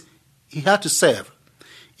 which means he had to serve.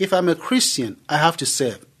 If I'm a Christian, I have to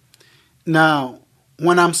serve. Now,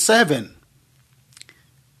 when I'm serving,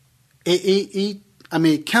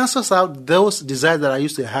 it cancels out those desires that I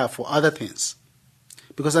used to have for other things.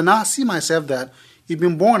 Because I now see myself that you've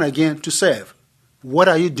been born again to serve. What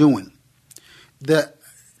are you doing? The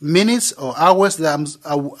minutes or hours that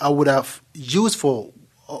I would have used for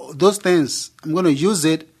those things, I'm going to use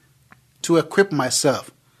it to equip myself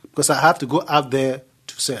because I have to go out there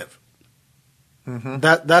to serve.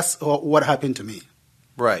 That's what happened to me.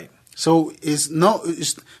 Right. So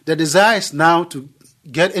the desire is now to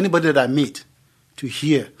get anybody that I meet to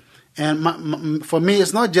hear. And for me,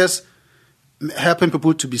 it's not just helping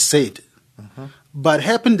people to be saved, but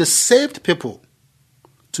helping the saved people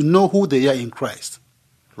to know who they are in Christ.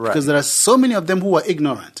 Right. Because there are so many of them who are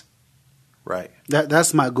ignorant. Right.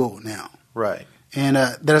 That's my goal now. Right. And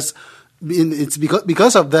it's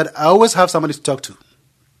because of that, I always have somebody to talk to.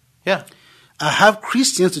 Yeah. I have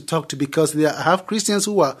Christians to talk to because I have Christians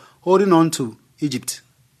who are holding on to Egypt.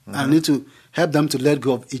 I need to help them to let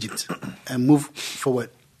go of Egypt and move forward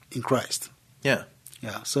in Christ. Yeah.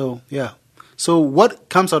 Yeah. So what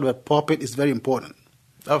comes out of a pulpit is very important.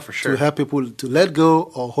 Oh, for sure. To help people to let go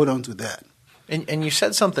or hold on to that. And you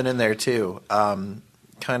said something in there too, kind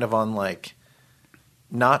of on like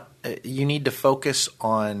you need to focus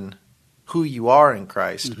on who you are in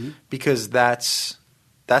Christ because that's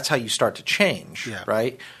how you start to change,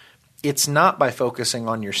 right? It's not by focusing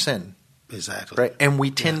on your sin. Exactly. Right? And we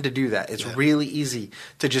tend to do that. It's really easy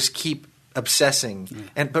to just keep obsessing.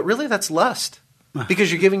 But really that's lust.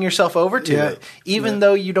 Because you're giving yourself over to it. Even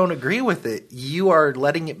though you don't agree with it, you are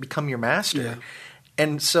letting it become your master. Yeah.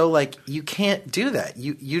 And so like you can't do that.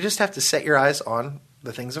 You just have to set your eyes on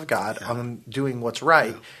the things of God, on doing what's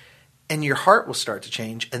right, and your heart will start to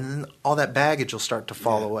change, and then all that baggage will start to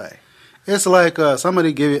fall away. It's like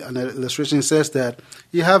somebody gave an illustration. It says that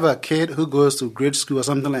you have a kid who goes to grade school or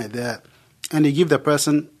something like that, and you give the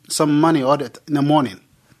person some money in the morning.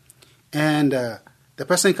 And the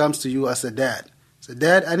person comes to you as a dad. Say,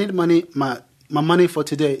 Dad, I need money, my money for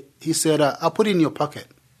today. He said, I'll put it in your pocket.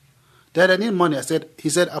 Dad, I need money. He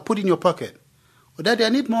said, I'll put it in your pocket. Well, Daddy, I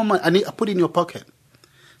need more money. I'll put it in your pocket.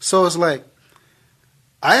 So it's like,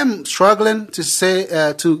 I am struggling to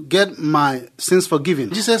say, to get my sins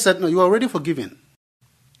forgiven. Jesus said, no, you are already forgiven.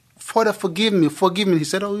 Father, forgive me. He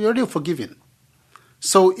said, oh, you're already forgiven.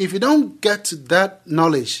 So if you don't get to that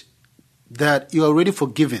knowledge that you're already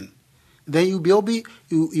forgiven, then you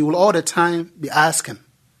will all the time be asking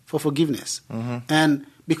for forgiveness. And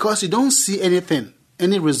because you don't see anything,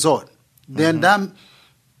 any result, then that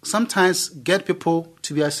sometimes get people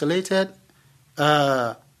to be isolated,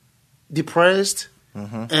 depressed,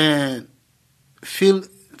 and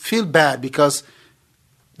feel bad because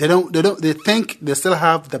they think they still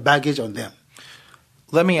have the baggage on them.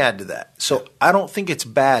 Let me add to that. So I don't think it's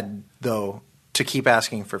bad though to keep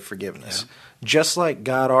asking for forgiveness. Just like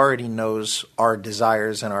God already knows our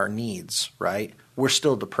desires and our needs, right? We're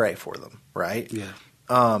still to pray for them, right? Yeah.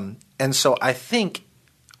 And so I think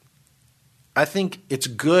it's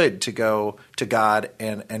good to go to God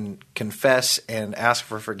and confess and ask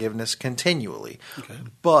for forgiveness continually. Okay.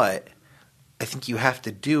 But I think you have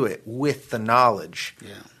to do it with the knowledge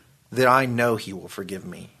that I know He will forgive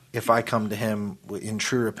me if I come to Him in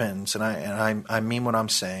true repentance and I mean what I'm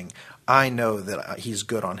saying. I know that He's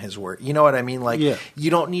good on His word. You know what I mean? Like you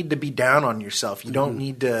don't need to be down on yourself. You don't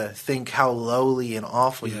need to think how lowly and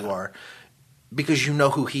awful you are because you know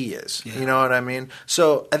who He is. You know what I mean?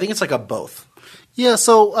 So I think it's like a both. Yeah,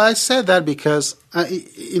 so I said that because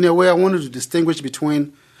in a way I wanted to distinguish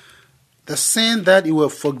between the sin that you were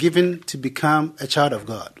forgiven to become a child of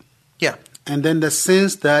God. Yeah. And then the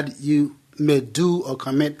sins that you may do or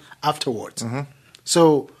commit afterwards.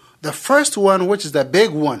 So the first one, which is the big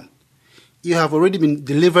one, you have already been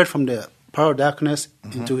delivered from the power of darkness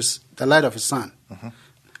into the light of His Son.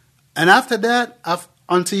 And after that,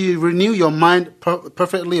 until you renew your mind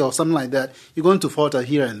perfectly or something like that, you're going to falter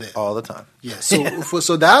here and there. All the time. Yeah.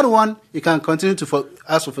 So the other one, you can continue to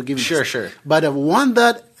ask for forgiveness. Sure. But the one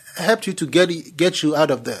that helped you to get you out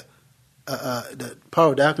of the power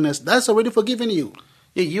of darkness, that's already forgiven you.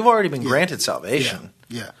 Yeah, you've already been granted salvation.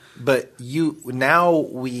 Yeah. But now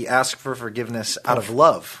we ask for forgiveness out of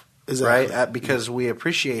love. Exactly. Right? Because we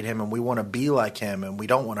appreciate him and we want to be like him and we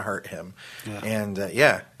don't want to hurt him. Yeah. And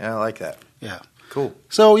I like that. Yeah. Cool.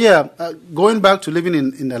 So, going back to living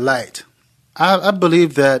in the light, I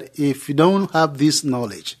believe that if you don't have this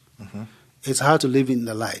knowledge, it's hard to live in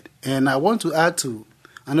the light. And I want to add to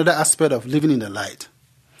another aspect of living in the light,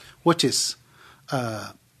 which is,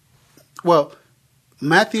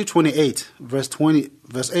 Matthew 28,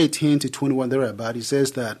 verse 18 to 21, thereabout, he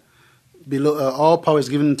says that, below all power is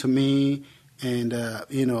given to me, and I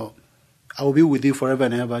will be with you forever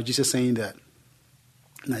and ever. Jesus saying that.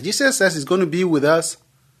 Now Jesus says he's going to be with us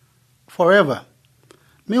forever.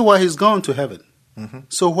 Meanwhile, he's gone to heaven.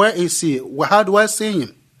 So where is he? How do I see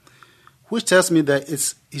him? Which tells me that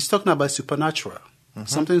he's talking about supernatural,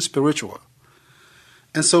 something spiritual.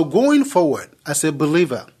 And so going forward, as a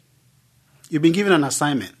believer, you've been given an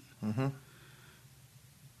assignment.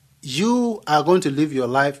 You are going to live your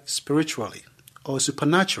life spiritually or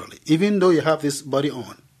supernaturally, even though you have this body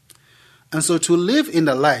on. And so to live in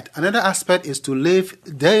the light, another aspect is to live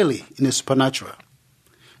daily in the supernatural.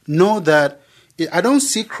 Know that I don't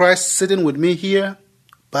see Christ sitting with me here,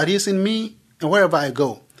 but he's in me and wherever I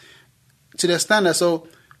go. To the extent that, so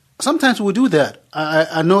sometimes we do that.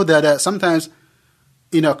 I know that sometimes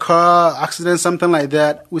in a car accident, something like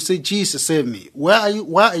that, we say, Jesus, save me. Why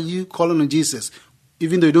are you calling on Jesus?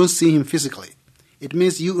 Even though you don't see him physically. It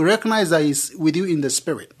means you recognize that he's with you in the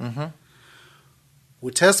spirit.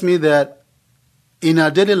 Which tells me that in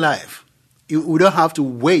our daily life, we don't have to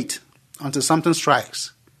wait until something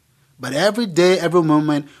strikes. But every day, every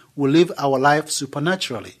moment, we live our life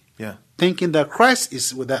supernaturally. Thinking that Christ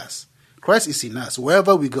is with us. Christ is in us,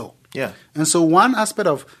 wherever we go. And so one aspect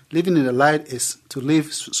of living in the light is to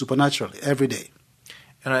live supernaturally every day.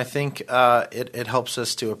 And I think it helps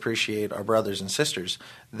us to appreciate our brothers and sisters,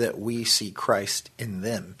 that we see Christ in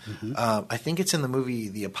them. I think it's in the movie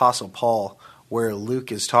The Apostle Paul where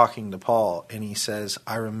Luke is talking to Paul and he says,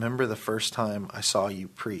 I remember the first time I saw you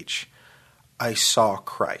preach, I saw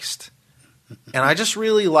Christ. And I just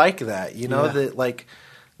really like that, that like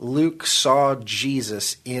Luke saw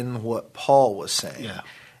Jesus in what Paul was saying.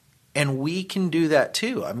 And we can do that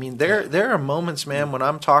too. I mean, there are moments, man, when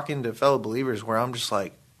I'm talking to fellow believers where I'm just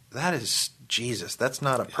like, that is Jesus. That's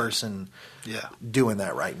not a person doing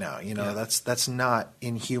that right now. That's not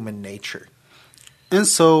in human nature. And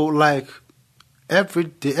so, like, every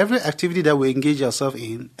activity that we engage ourselves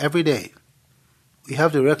in, every day, we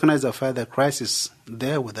have to recognize the fact that Christ is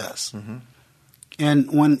there with us.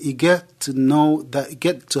 And when you get to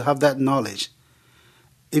have that knowledge,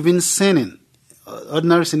 even sinning,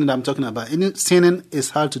 ordinary sinning that I'm talking about, sinning is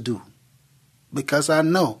hard to do because I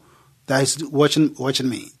know that he's watching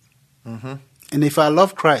me. And if I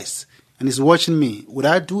love Christ and he's watching me, would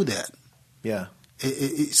I do that?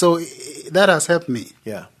 So that has helped me.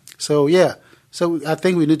 So I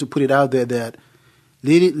think we need to put it out there that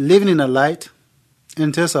living in the light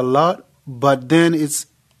entails a lot, but then it's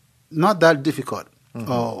not that difficult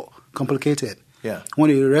or complicated. When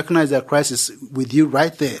you recognize that Christ is with you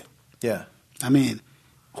right there. I mean,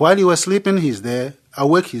 while you are sleeping, he's there.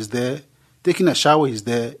 Awake, he's there. Taking a shower, he's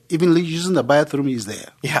there. Even using the bathroom, he's there.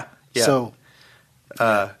 So,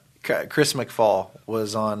 Chris McFall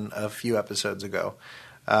was on a few episodes ago,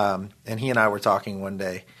 and he and I were talking one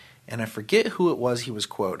day, and I forget who it was he was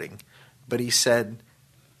quoting, but he said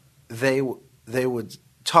they would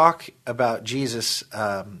talk about Jesus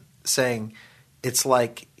saying, it's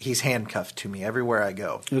like he's handcuffed to me everywhere I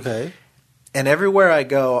go. And everywhere I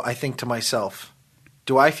go, I think to myself,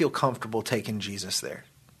 do I feel comfortable taking Jesus there?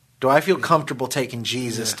 Do I feel comfortable taking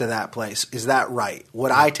Jesus to that place? Is that right?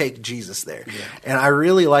 Would I take Jesus there? And I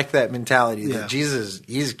really like that mentality that Jesus,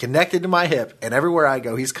 he's connected to my hip, and everywhere I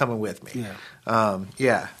go, he's coming with me.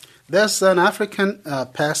 There's an African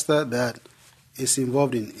pastor that is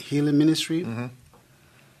involved in healing ministry.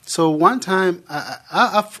 So one time,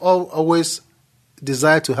 I've always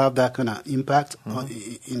desired to have that kind of impact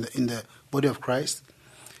in the body of Christ.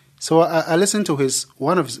 So I listened to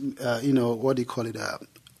one of his, what do you call it?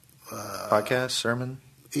 Podcast, sermon?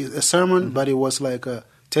 A sermon, but it was like a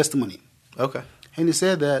testimony. And he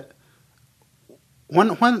said that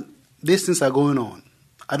when these things are going on,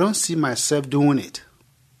 I don't see myself doing it.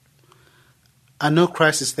 I know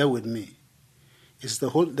Christ is there with me. It's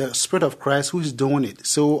the Spirit of Christ who is doing it.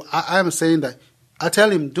 So I'm saying that I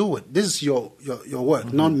tell him, do it. This is your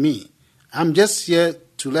work, not me. I'm just here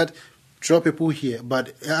to draw people here,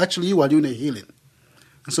 but actually you are doing a healing.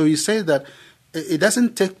 So he says that it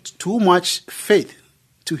doesn't take too much faith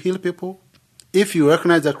to heal people. if you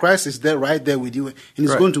recognize that Christ is there, right there with you, and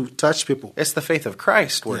He's going to touch people. It's the faith of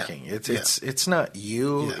Christ working. Yeah. It's not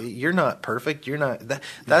you. Yeah. You're not perfect. You're not.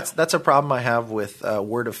 That's a problem I have with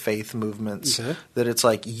word of faith movements. Okay. That it's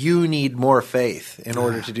like you need more faith in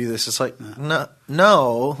order to do this. It's like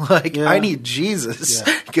no. Like I need Jesus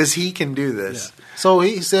because He can do this. Yeah. So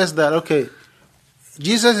He says that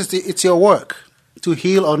Jesus it's your work to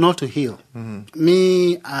heal or not to heal. Mm-hmm.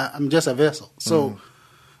 Me, I'm just a vessel. So. Mm-hmm.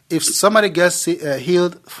 If somebody gets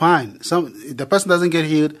healed, fine. The person doesn't get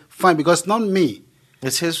healed, fine, because it's not me.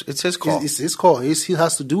 It's his call. It's his call. He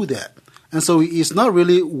has to do that. And so he's not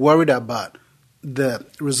really worried about the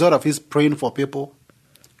result of his praying for people.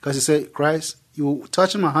 Because he said, Christ, you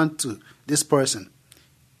touching my hand to this person.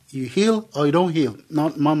 You heal or you don't heal.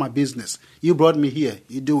 Not my business. You brought me here.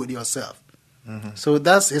 You do it yourself. Mm-hmm. So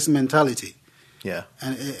that's his mentality. Yeah.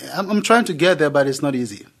 And I'm trying to get there, but it's not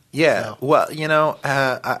easy. Yeah, well,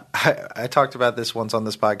 I talked about this once on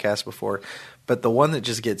this podcast before, but the one that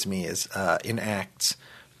just gets me is in Acts,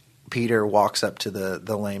 Peter walks up to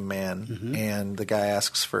the lame man, mm-hmm. and the guy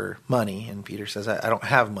asks for money, and Peter says, I don't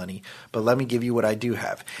have money, but let me give you what I do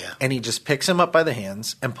have. Yeah. And he just picks him up by the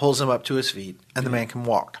hands and pulls him up to his feet, and the man can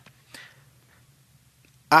walk.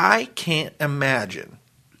 I can't imagine.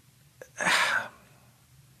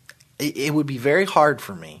 It would be very hard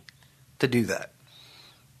for me to do that.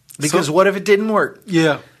 Because what if it didn't work?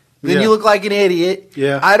 Yeah. Then you look like an idiot.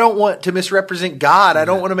 Yeah. I don't want to misrepresent God. I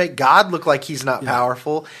don't want to make God look like He's not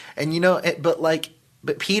powerful. And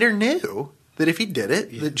but Peter knew that if he did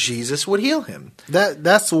it, that Jesus would heal him.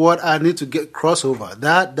 That's what I need to cross over.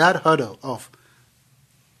 That hurdle of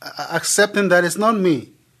accepting that it's not me.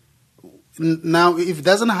 Now, if it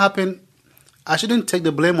doesn't happen, I shouldn't take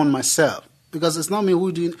the blame on myself because it's not me who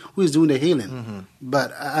is doing the healing. Mm-hmm.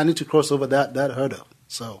 But I need to cross over that hurdle.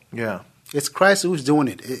 So it's Christ who's doing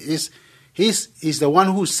it. He's the one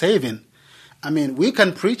who's saving. I mean, we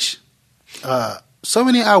can preach so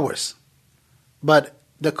many hours, but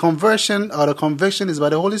the conversion or the conviction is by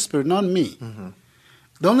the Holy Spirit, not me. Mm-hmm.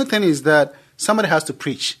 The only thing is that somebody has to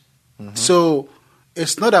preach. Mm-hmm. So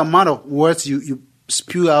it's not the amount of words you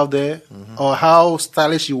spew out there mm-hmm. or how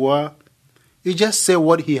stylish you are. You just say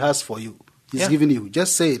what He has for you. He's giving you.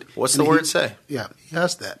 Just say it. What's the word say? Yeah, He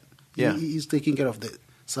has that. Yeah. He's taking care of the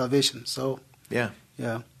salvation. So yeah,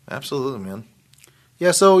 absolutely, man.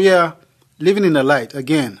 Yeah, so living in the light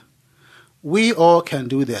again. We all can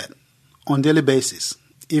do that on a daily basis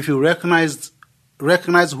if you recognize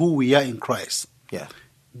who we are in Christ. Yeah,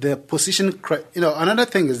 the position. Another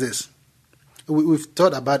thing is this. We've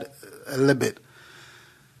thought about it a little bit.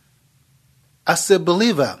 As a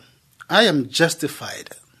believer, I am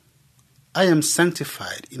justified. I am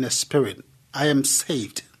sanctified in the Spirit. I am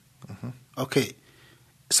saved. Mm-hmm. Okay.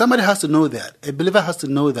 Somebody has to know that. A believer has to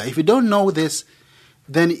know that. If you don't know this,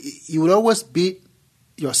 then you will always beat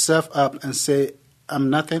yourself up and say, I'm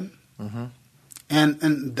nothing. Mm-hmm.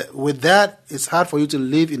 And with that, it's hard for you to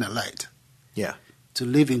live in the light. Yeah. To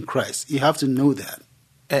live in Christ. You have to know that.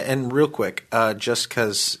 And real quick, just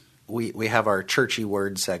because we have our churchy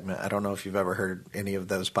word segment. I don't know if you've ever heard any of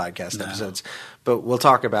those podcast episodes, but we'll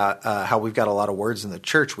talk about how we've got a lot of words in the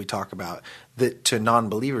church we talk about that to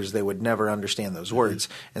non-believers they would never understand those words.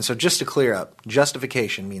 And so just to clear up,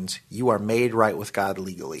 justification means you are made right with God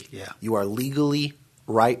legally. Yeah. You are legally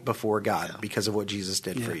right before God because of what Jesus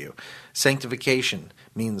did for you. Sanctification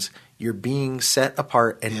means you're being set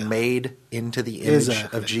apart and made into the image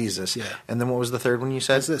of Jesus. Yeah. And then what was the third one you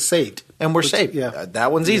said? It's saved. And we're saved. Yeah.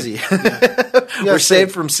 That one's easy. We're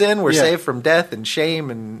saved from sin. We're saved from death and shame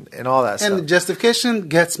and all that stuff. And justification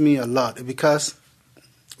gets me a lot because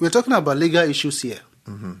we're talking about legal issues here.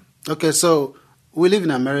 Mm-hmm. Okay, so we live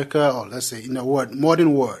in America, or let's say in a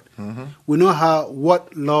modern world. Mm-hmm. We know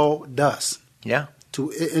what law does. Yeah. To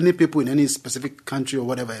any people in any specific country or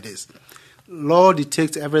whatever it is. Law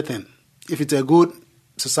dictates everything. If it's a good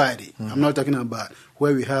society, I'm not talking about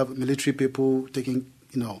where we have military people taking,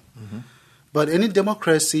 But any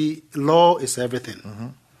democracy, law is everything. Mm-hmm.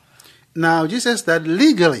 Now, Jesus said that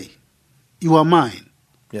legally, you are mine.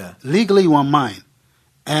 Yeah. Legally, you are mine.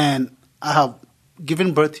 And I have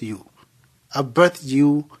given birth to you. I've birthed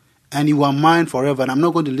you, and you are mine forever, and I'm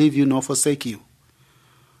not going to leave you nor forsake you.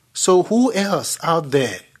 So who else out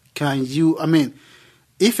there can you,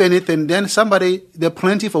 if anything, then somebody, there are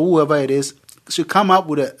plenty for whoever it is, should come up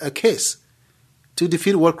with a case to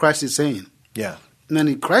defeat what Christ is saying. Yeah.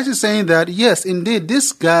 And Christ is saying that, yes, indeed,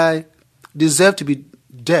 this guy deserved to be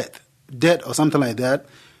dead or something like that.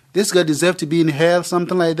 This guy deserved to be in hell,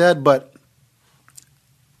 something like that, but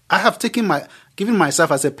I have given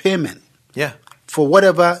myself as a payment for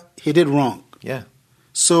whatever he did wrong. Yeah.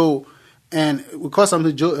 So and we call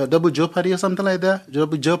something double jeopardy or something like that.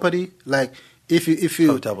 Double jeopardy, like if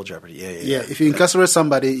you double jeopardy, yeah. If you incarcerate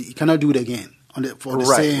somebody, you cannot do it again for the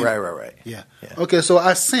same. Right. Yeah. Okay, so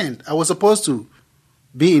I sinned. I was supposed to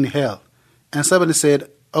be in hell, and somebody said,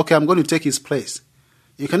 "Okay, I'm going to take his place.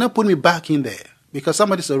 You cannot put me back in there because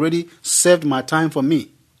somebody's already served my time for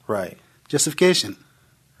me." Right. Justification.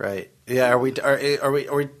 Right. Yeah. Are we?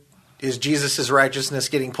 Is Jesus' righteousness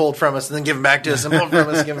getting pulled from us and then given back to us and pulled from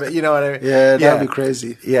us? And given, you know what I mean? Yeah, that'd be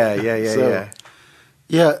crazy. Yeah.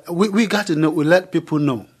 Yeah, we got to know. We let people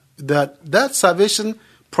know that salvation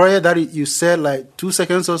prayer that you said like 2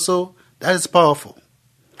 seconds or so, that is powerful.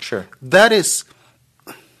 Sure. That is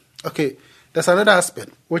okay. There's another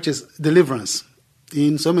aspect, which is deliverance.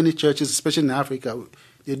 In so many churches, especially in Africa,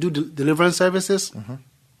 they do deliverance services. Mm-hmm.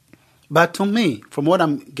 But to me, from what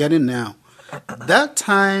I'm getting now, that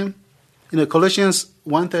time, Colossians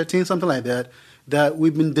 1:13, something like that, that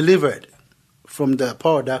we've been delivered from the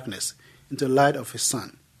power of darkness into the light of His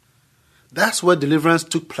Son. That's where deliverance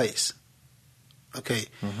took place. Okay,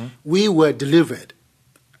 mm-hmm. We were delivered.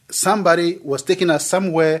 Somebody was taking us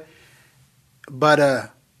somewhere,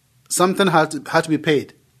 but something had to be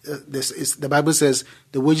paid. The Bible says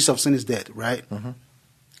the wages of sin is death, right? Mm-hmm.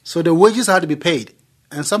 So the wages had to be paid,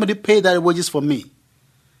 and somebody paid that wages for me.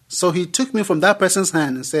 So He took me from that person's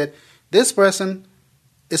hand and said, "This person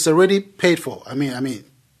is already paid for. I mean,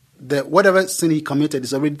 whatever sin he committed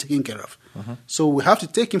is already taken care of. Mm-hmm. So we have to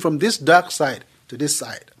take him from this dark side to this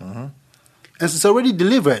side, mm-hmm. and it's already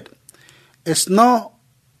delivered. It's not,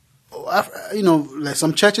 like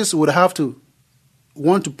some churches would have to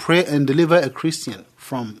want to pray and deliver a Christian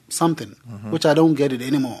from something, mm-hmm. which I don't get it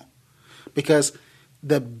anymore, because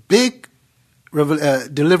the big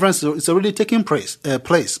deliverance is already taking place.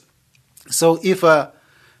 So if a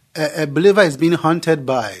believer is being haunted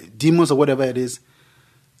by demons or whatever it is,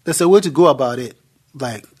 there's a way to go about it.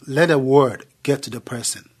 Like, let a word get to the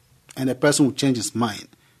person, and the person will change his mind,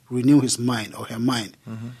 renew his mind or her mind.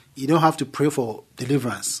 Mm-hmm. You don't have to pray for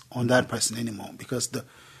deliverance on that person anymore, because the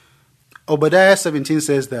Obadiah 17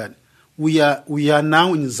 says that we are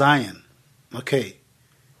now in Zion. Okay,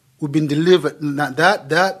 we've been delivered. Now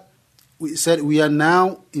that we said we are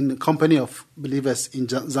now in the company of believers in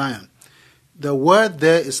Zion. The word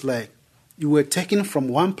there is like you were taken from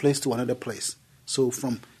one place to another place. So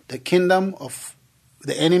from the kingdom of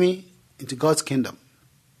the enemy into God's kingdom.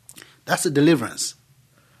 That's a deliverance.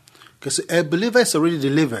 Because a believer is already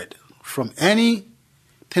delivered from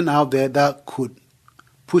anything out there that could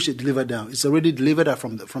push a believer down. It's already delivered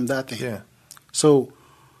from that thing. Yeah. So,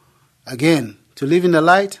 again, to live in the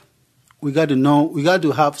light, we got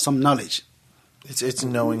to have some knowledge. It's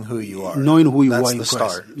knowing who you are. Knowing who you That's are in the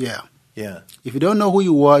Christ. Start. Yeah. Yeah. If you don't know who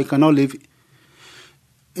you are, you cannot live.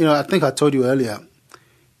 I think I told you earlier,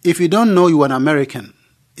 if you don't know you are an American,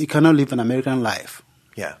 you cannot live an American life.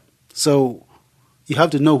 Yeah. So you have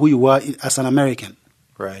to know who you are as an American.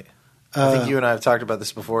 Right. I think you and I have talked about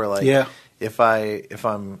this before. Like, yeah. if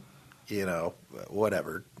I'm,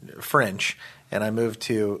 whatever, French, and I move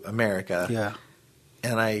to America, yeah,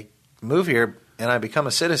 and I move here and I become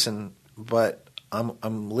a citizen, but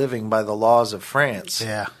I'm living by the laws of France.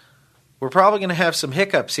 Yeah. We're probably going to have some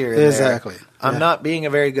hiccups here and exactly. there. I'm not being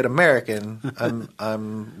a very good American.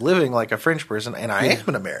 I'm living like a French person, and I am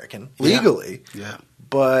an American legally. Yeah.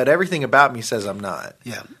 But everything about me says I'm not.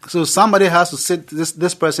 Yeah. So somebody has to sit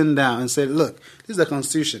this person down and say, "Look, this is the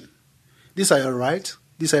Constitution. These are your rights.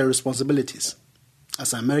 These are your responsibilities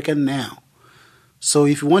as an American now. So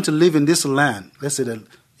if you want to live in this land, let's say that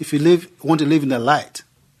if you want to live in the light,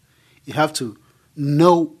 you have to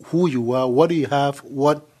know who you are, what do you have,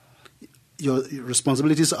 what your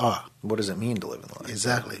responsibilities are. What does it mean to live in the light?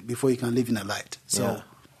 Exactly, before you can live in the light. So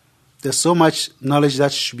there's so much knowledge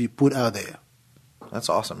that should be put out there. That's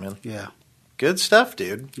awesome, man. Yeah. Good stuff,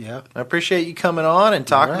 dude. Yeah. I appreciate you coming on and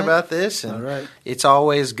talking about this. And it's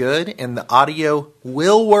always good. And the audio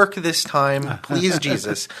will work this time. Please,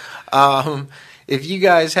 Jesus. If you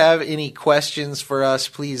guys have any questions for us,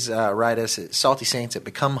 please write us at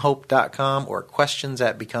saltysaints@becomehope.com or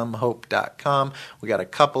questions@becomehope.com. We got a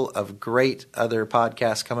couple of great other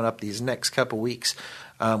podcasts coming up these next couple weeks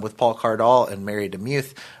with Paul Cardall and Mary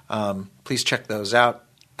DeMuth. Please check those out.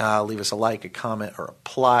 Leave us a like, a comment, or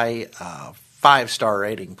apply. 5-star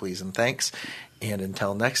rating, please, and thanks. And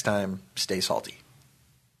until next time, stay salty.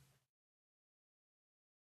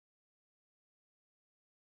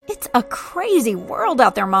 It's a crazy world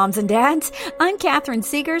out there, moms and dads. I'm Catherine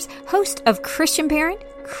Seegers, host of Christian Parent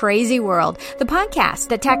Crazy World, the podcast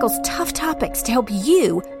that tackles tough topics to help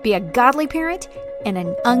you be a godly parent in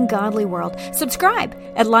an ungodly world. Subscribe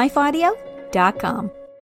at lifeaudio.com.